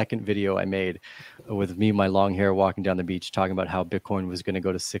channel, the second video I made with me, my long hair, walking down the beach, talking about how Bitcoin was going to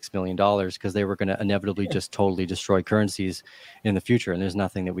go to $6 million because they were going to inevitably just totally destroy currencies in the future. And there's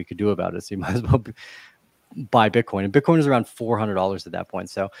nothing that we could do about it. So you might as well buy Bitcoin. And Bitcoin was around $400 at that point.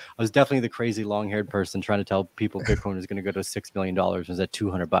 So I was definitely the crazy long-haired person trying to tell people Bitcoin was going to go to $6 million. It was at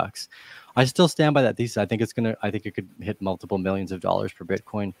 $200. I still stand by that thesis. I think it could hit multiple millions of dollars per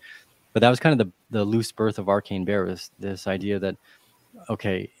Bitcoin. But that was kind of the loose birth of Arcane Bear, was this idea that,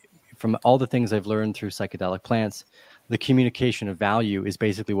 okay, from all the things I've learned through psychedelic plants, the communication of value is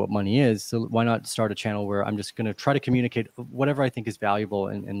basically what money is. So why not start a channel where I'm just going to try to communicate whatever I think is valuable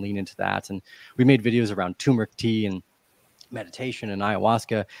and lean into that. And we made videos around turmeric tea and meditation and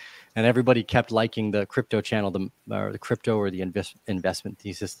ayahuasca, and everybody kept liking the crypto channel, the crypto or the investment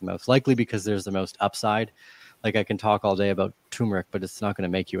thesis the most, likely because there's the most upside. Like I can talk all day about turmeric, but it's not going to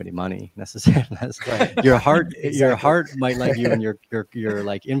make you any money necessarily. Right. Your heart, Exactly. your heart might like you, and your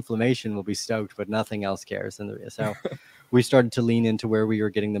like inflammation will be stoked, but nothing else cares. And so we started to lean into where we were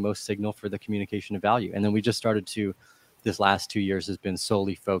getting the most signal for the communication of value, and then we just started to. This last 2 years has been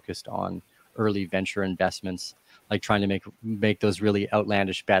solely focused on early venture investments, like trying to make those really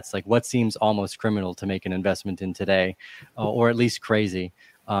outlandish bets, like what seems almost criminal to make an investment in today, or at least crazy,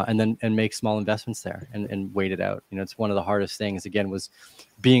 and make small investments there and wait it out. You know, it's one of the hardest things, again, was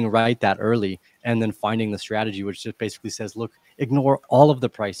being right that early and then finding the strategy, which just basically says, look, ignore all of the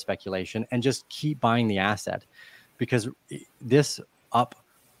price speculation and just keep buying the asset, because this up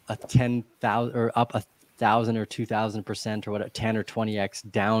a 10,000 or up 1,000 or 2,000% or what, 10 or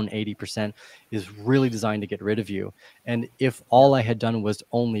 20x down 80% is really designed to get rid of you. And if all I had done was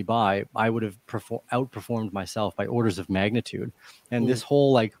only buy, I would have outperformed myself by orders of magnitude. And this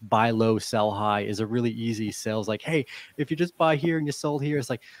whole like buy low, sell high is a really easy sales. Like, hey, if you just buy here and you sold here, it's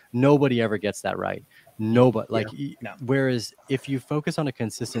like nobody ever gets that right. Nobody. Like, No. Whereas if you focus on a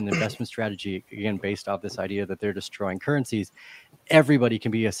consistent investment strategy, again, based off this idea that they're destroying currencies, everybody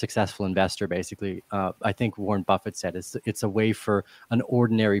can be a successful investor, basically. I think Warren Buffett said it's a way for an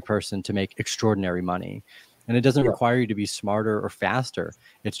ordinary person to make extraordinary money. And it doesn't require you to be smarter or faster.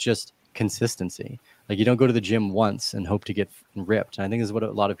 It's just consistency. Like, you don't go to the gym once and hope to get ripped. And I think this is what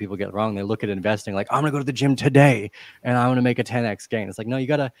a lot of people get wrong. They look at investing like, I'm going to go to the gym today and I'm going to make a 10x gain. It's like, no, you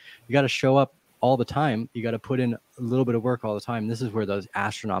gotta show up all the time. You got to put in a little bit of work all the time. This is where those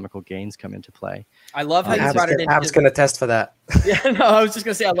astronomical gains come into play. I love how you brought it into. I was going to test for that. Yeah, no, I was just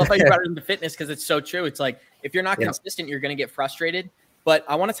going to say, I love how you brought it into fitness, because it's so true. It's like, if you're not consistent, you're going to get frustrated. But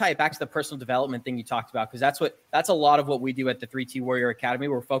I want to tie it back to the personal development thing you talked about, because that's a lot of what we do at the 3T Warrior Academy.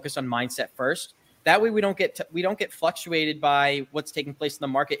 We're focused on mindset first. That way we don't get fluctuated by what's taking place in the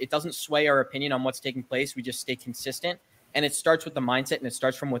market. It doesn't sway our opinion on what's taking place. We just stay consistent, and it starts with the mindset, and it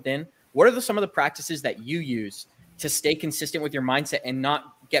starts from within. What are some of the practices that you use to stay consistent with your mindset and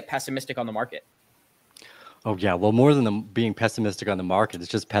not get pessimistic on the market? Oh, yeah. Well, more than being pessimistic on the market,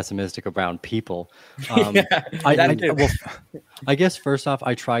 it's just pessimistic around people. I guess first off,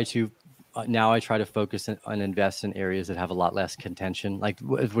 I try to focus and invest in areas that have a lot less contention,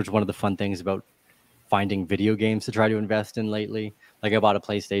 which is one of the fun things about finding video games to try to invest in lately. Like, I bought a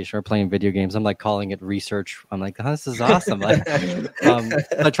PlayStation or playing video games. I'm like calling it research. I'm like, oh, this is awesome. I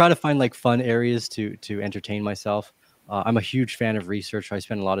try to find like fun areas to entertain myself. I'm a huge fan of research. I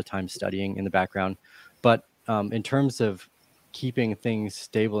spend a lot of time studying in the background. But in terms of keeping things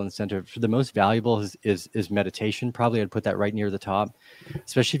stable and centered, the most valuable is meditation. Probably I'd put that right near the top,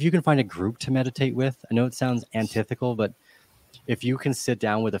 especially if you can find a group to meditate with. I know it sounds antithetical, but if you can sit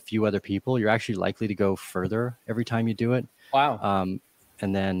down with a few other people, you're actually likely to go further every time you do it. Wow.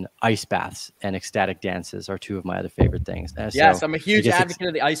 And then ice baths and ecstatic dances are two of my other favorite things. Yes, so I'm a huge advocate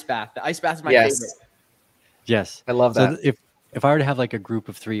of the ice bath. The ice bath is my favorite. Yes. I love that. So if I were to have like a group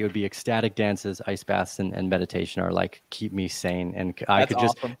of three, it would be ecstatic dances, ice baths, and meditation are like keep me sane. And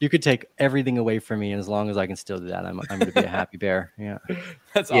you could take everything away from me, and as long as I can still do that, I'm going to be a happy bear. Yeah.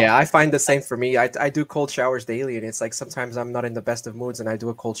 That's awesome. Yeah, I find the same for me. I do cold showers daily, and it's like sometimes I'm not in the best of moods, and I do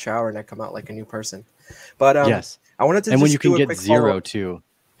a cold shower, and I come out like a new person. But yes, I wanted to. And just when you can do a get quick zero follow-up. too,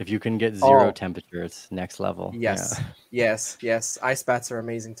 if you can get zero temperature, it's next level. Yes, Yeah. yes. Ice baths are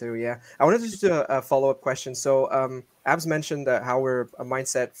amazing too. Yeah, I wanted to just do a follow-up question. So, Abs mentioned how we're a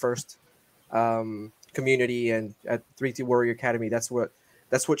mindset first community, and at 3T Warrior Academy, that's what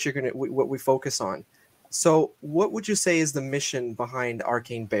what we focus on. So, what would you say is the mission behind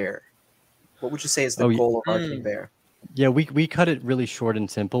Arcane Bear? What would you say is the goal of Arcane Bear? Yeah, we cut it really short and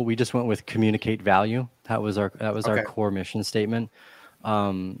simple. We just went with communicate value. That was our core mission statement.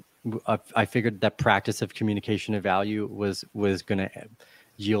 I figured that practice of communication of value was going to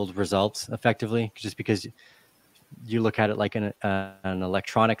yield results effectively, just because you look at it like an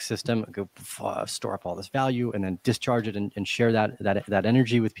electronic system, go store up all this value and then discharge it and share that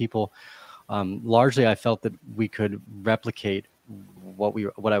energy with people. Largely, I felt that we could replicate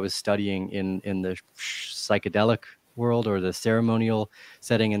what I was studying in the psychedelic world or the ceremonial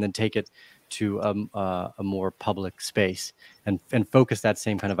setting, and then take it to a more public space and focus that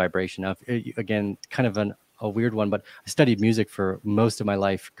same kind of vibration. Now, again, kind of a weird one, but I studied music for most of my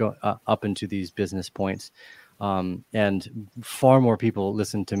life, up into these business points. And far more people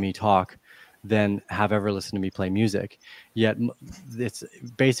listen to me talk than have ever listened to me play music. Yet it's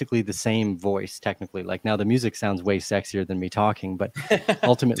basically the same voice technically. Like, now the music sounds way sexier than me talking, but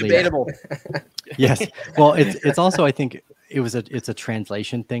ultimately debatable. Yes. Well, it's also, I think it's a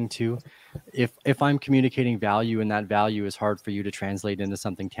translation thing too. If I'm communicating value and that value is hard for you to translate into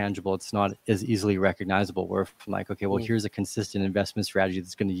something tangible, it's not as easily recognizable. Where if I'm like, okay, well, here's a consistent investment strategy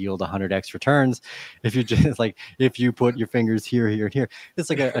that's going to yield 100x returns. If you just like, if you put your fingers here, here, and here, it's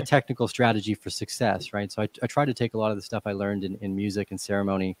like a technical strategy for success, right? So I try to take a lot of the stuff I learned in music and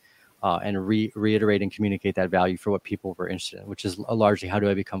ceremony and reiterate and communicate that value for what people were interested in, which is largely how do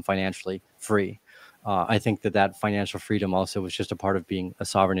I become financially free. I think that financial freedom also was just a part of being a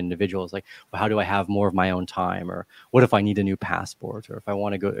sovereign individual. It's like, well, how do I have more of my own time? Or what if I need a new passport? Or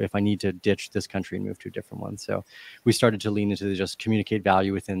if I need to ditch this country and move to a different one? So we started to lean into just communicate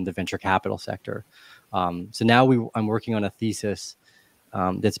value within the venture capital sector. So now I'm working on a thesis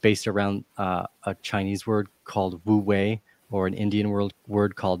that's based around a Chinese word called Wu Wei, or an Indian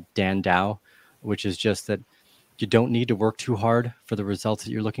word called Dan Dao, which is just that you don't need to work too hard for the results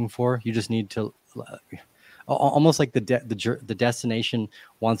that you're looking for. You just need to almost like the destination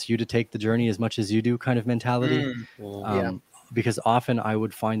wants you to take the journey as much as you do kind of mentality. Because often I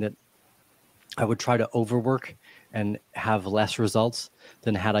would find that I would try to overwork and have less results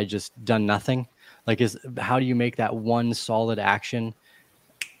than had I just done nothing. Like, how do you make that one solid action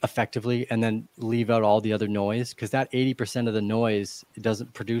effectively and then leave out all the other noise? Because that 80% of the noise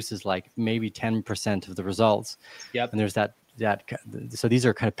produces like maybe 10% of the results. And there's that so these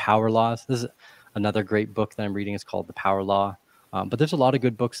are kind of power laws. This is another great book that I'm reading. It's called The Power Law. But there's a lot of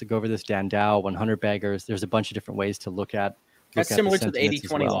good books that go over this. Dan Dao, 100 Baggers. There's a bunch of different ways to look at. That's similar to the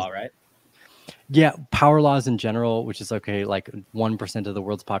 80-20 law, right? Yeah, power laws in general, which is okay, like 1% of the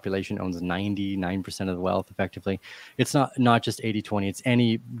world's population owns 99% of the wealth effectively. It's not just 80-20, it's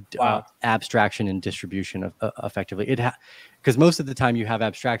any abstraction and distribution effectively. Because most of the time you have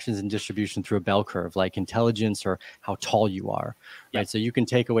abstractions and distribution through a bell curve, like intelligence or how tall you are, right? So you can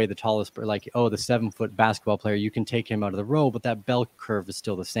take away the tallest, like, the 7-foot basketball player, you can take him out of the row, but that bell curve is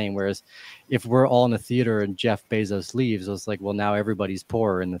still the same. Whereas if we're all in a theater and Jeff Bezos leaves, it's like, well, now everybody's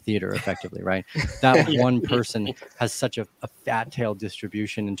poorer in the theater effectively, right? That one person has such a fat tail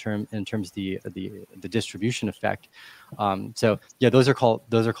distribution in terms of the distribution effect. So yeah, those are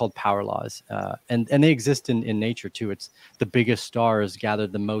called power laws, and they exist in nature too. It's the biggest stars gather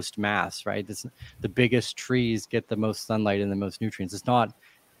the most mass, right? The biggest trees get the most sunlight and the most nutrients.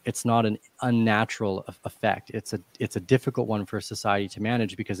 It's not an unnatural effect. It's a difficult one for society to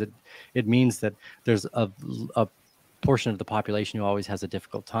manage because it means that there's a portion of the population who always has a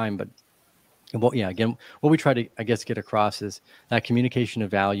difficult time. But again, what we try to, I guess, get across is that communication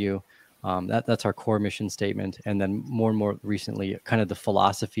of value. That's our core mission statement. And then more and more recently, kind of the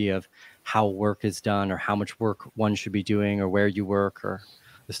philosophy of how work is done or how much work one should be doing or where you work or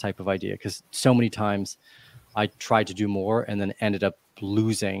this type of idea. Because so many times I tried to do more and then ended up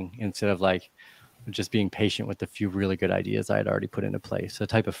losing instead of like just being patient with the few really good ideas I had already put into place. So a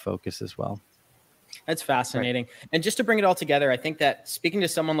type of focus as well. That's fascinating. Right. And just to bring it all together, I think that speaking to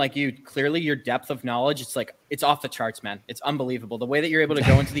someone like you, clearly your depth of knowledge, it's off the charts, man. It's unbelievable. The way that you're able to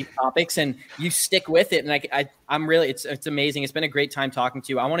go into these topics and you stick with it. And I'm really, it's amazing. It's been a great time talking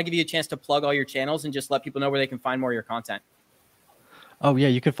to you. I want to give you a chance to plug all your channels and just let people know where they can find more of your content. Oh yeah.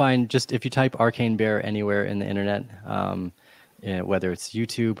 You can find if you type Arcane Bear anywhere in the internet, whether it's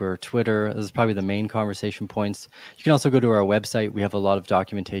YouTube or Twitter, this is probably the main conversation points. You can also go to our website. We have a lot of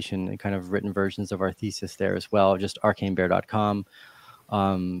documentation and kind of written versions of our thesis there as well, just arcanebear.com.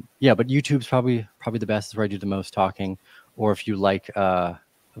 But YouTube's probably the best, is where I do the most talking. Or if you like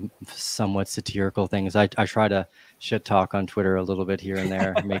somewhat satirical things, I try to shit talk on Twitter a little bit here and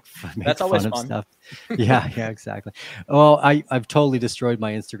there, make That's fun always of fun. stuff. Yeah, exactly. Well, I've totally destroyed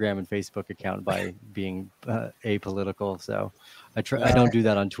my Instagram and Facebook account by being apolitical. So I don't do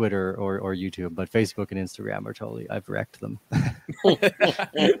that on Twitter or YouTube, but Facebook and Instagram I've wrecked them.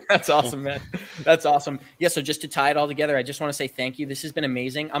 That's awesome, man. That's awesome. Yeah. So just to tie it all together, I just want to say thank you. This has been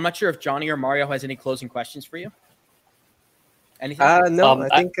amazing. I'm not sure if Johnny or Mario has any closing questions for you. Anything? No,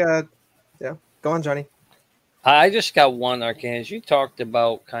 I think, go on, Johnny. I just got one, Arcane. As you talked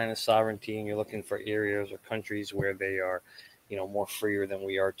about kind of sovereignty and you're looking for areas or countries where they are, more freer than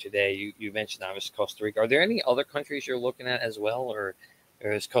we are today. You mentioned obviously Costa Rica. Are there any other countries you're looking at as well, or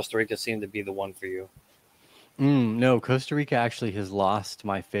does Costa Rica seem to be the one for you? No, Costa Rica actually has lost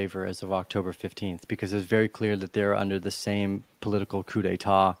my favor as of October 15th because it's very clear that they're under the same political coup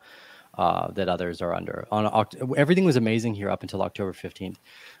d'etat that others are under. Everything was amazing here up until October 15th.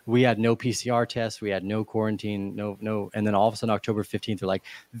 We had no PCR tests, we had no quarantine, no, and then all of a sudden October 15th, they're like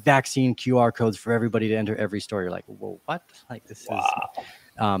vaccine QR codes for everybody to enter every store. You're like, whoa, what? Like this is.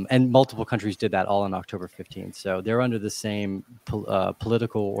 And multiple countries did that all on October 15th. So they're under the same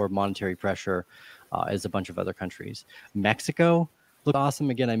political or monetary pressure as a bunch of other countries. Mexico looked awesome.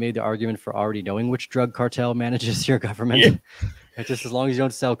 Again, I made the argument for already knowing which drug cartel manages your government. Yeah. Just as long as you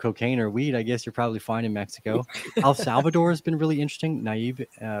don't sell cocaine or weed, I guess you're probably fine in Mexico. El Salvador has been really interesting. Nayib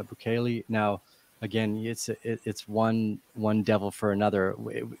Bukele. Now, again, it's one devil for another.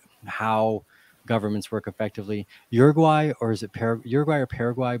 How governments work effectively. Uruguay or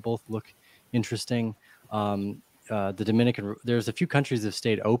Paraguay both look interesting. The Dominican, there's a few countries that have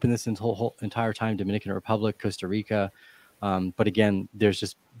stayed open this whole entire time. Dominican Republic, Costa Rica. But again, there's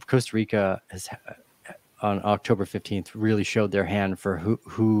just Costa Rica has on October 15th really showed their hand for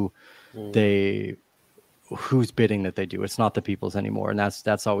who's bidding that they do. It's not the people's anymore. And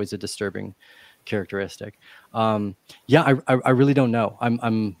that's always a disturbing characteristic. I really don't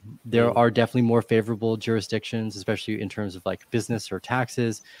know. There are definitely more favorable jurisdictions, especially in terms of like business or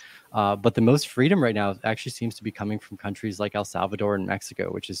taxes. But the most freedom right now actually seems to be coming from countries like El Salvador and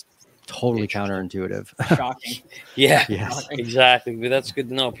Mexico, which is totally counterintuitive. Shocking. Yeah, yes, exactly. But that's good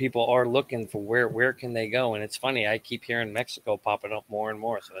to know. People are looking for where can they go, and it's funny. I keep hearing Mexico popping up more and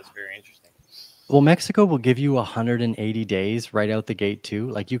more, so that's very interesting. Well, Mexico will give you 180 days right out the gate too.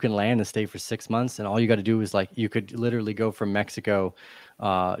 Like you can land and stay for 6 months, and all you got to do is like you could literally go from Mexico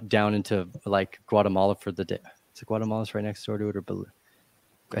down into like Guatemala for the day. So Guatemala's right next door to it, or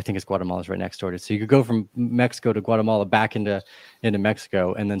I think it's Guatemala's right next door to it. So you could go from Mexico to Guatemala back into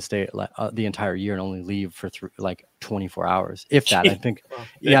Mexico and then stay the entire year and only leave for like 24 hours, if that. I think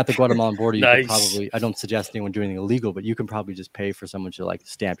at the Guatemalan border, you could probably, I don't suggest anyone doing anything illegal, but you can probably just pay for someone to like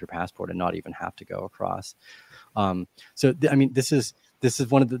stamp your passport and not even have to go across. This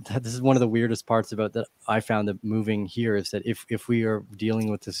is one of the weirdest parts about that I found that moving here is that if we are dealing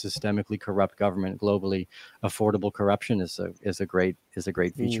with a systemically corrupt government globally, affordable corruption is a great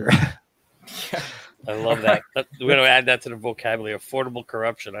feature. I love that. We're going to add that to the vocabulary. Affordable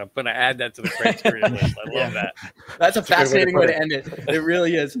corruption. I'm going to add that to the criteria list. I love that. That's a fascinating way to end it. It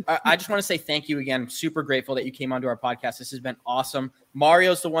really is. I just want to say thank you again. I'm super grateful that you came onto our podcast. This has been awesome.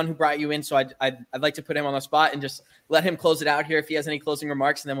 Mario's the one who brought you in, so I'd like to put him on the spot and just let him close it out here if he has any closing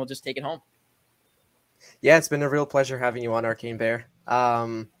remarks, and then we'll just take it home. Yeah, it's been a real pleasure having you on, Arcane Bear.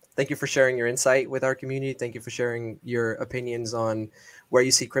 Thank you for sharing your insight with our community. Thank you for sharing your opinions on where you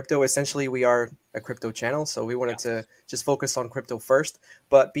see crypto. Essentially, we are a crypto channel, so we wanted to just focus on crypto first.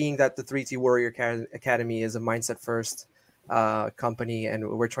 But being that the 3T Warrior Academy is a mindset first company, and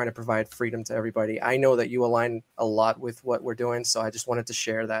we're trying to provide freedom to everybody, I know that you align a lot with what we're doing. So I just wanted to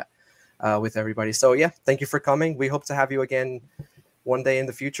share that with everybody. So yeah, thank you for coming. We hope to have you again one day in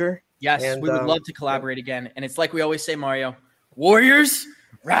the future. Yes, and we would love to collaborate again. And it's like we always say, Mario, Warriors,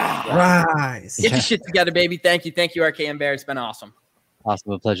 rise. Get your shit together, baby. Thank you, Arcane Bear. It's been awesome.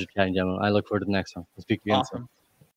 Awesome. A pleasure chatting, gentlemen. I look forward to the next one. We'll speak again soon.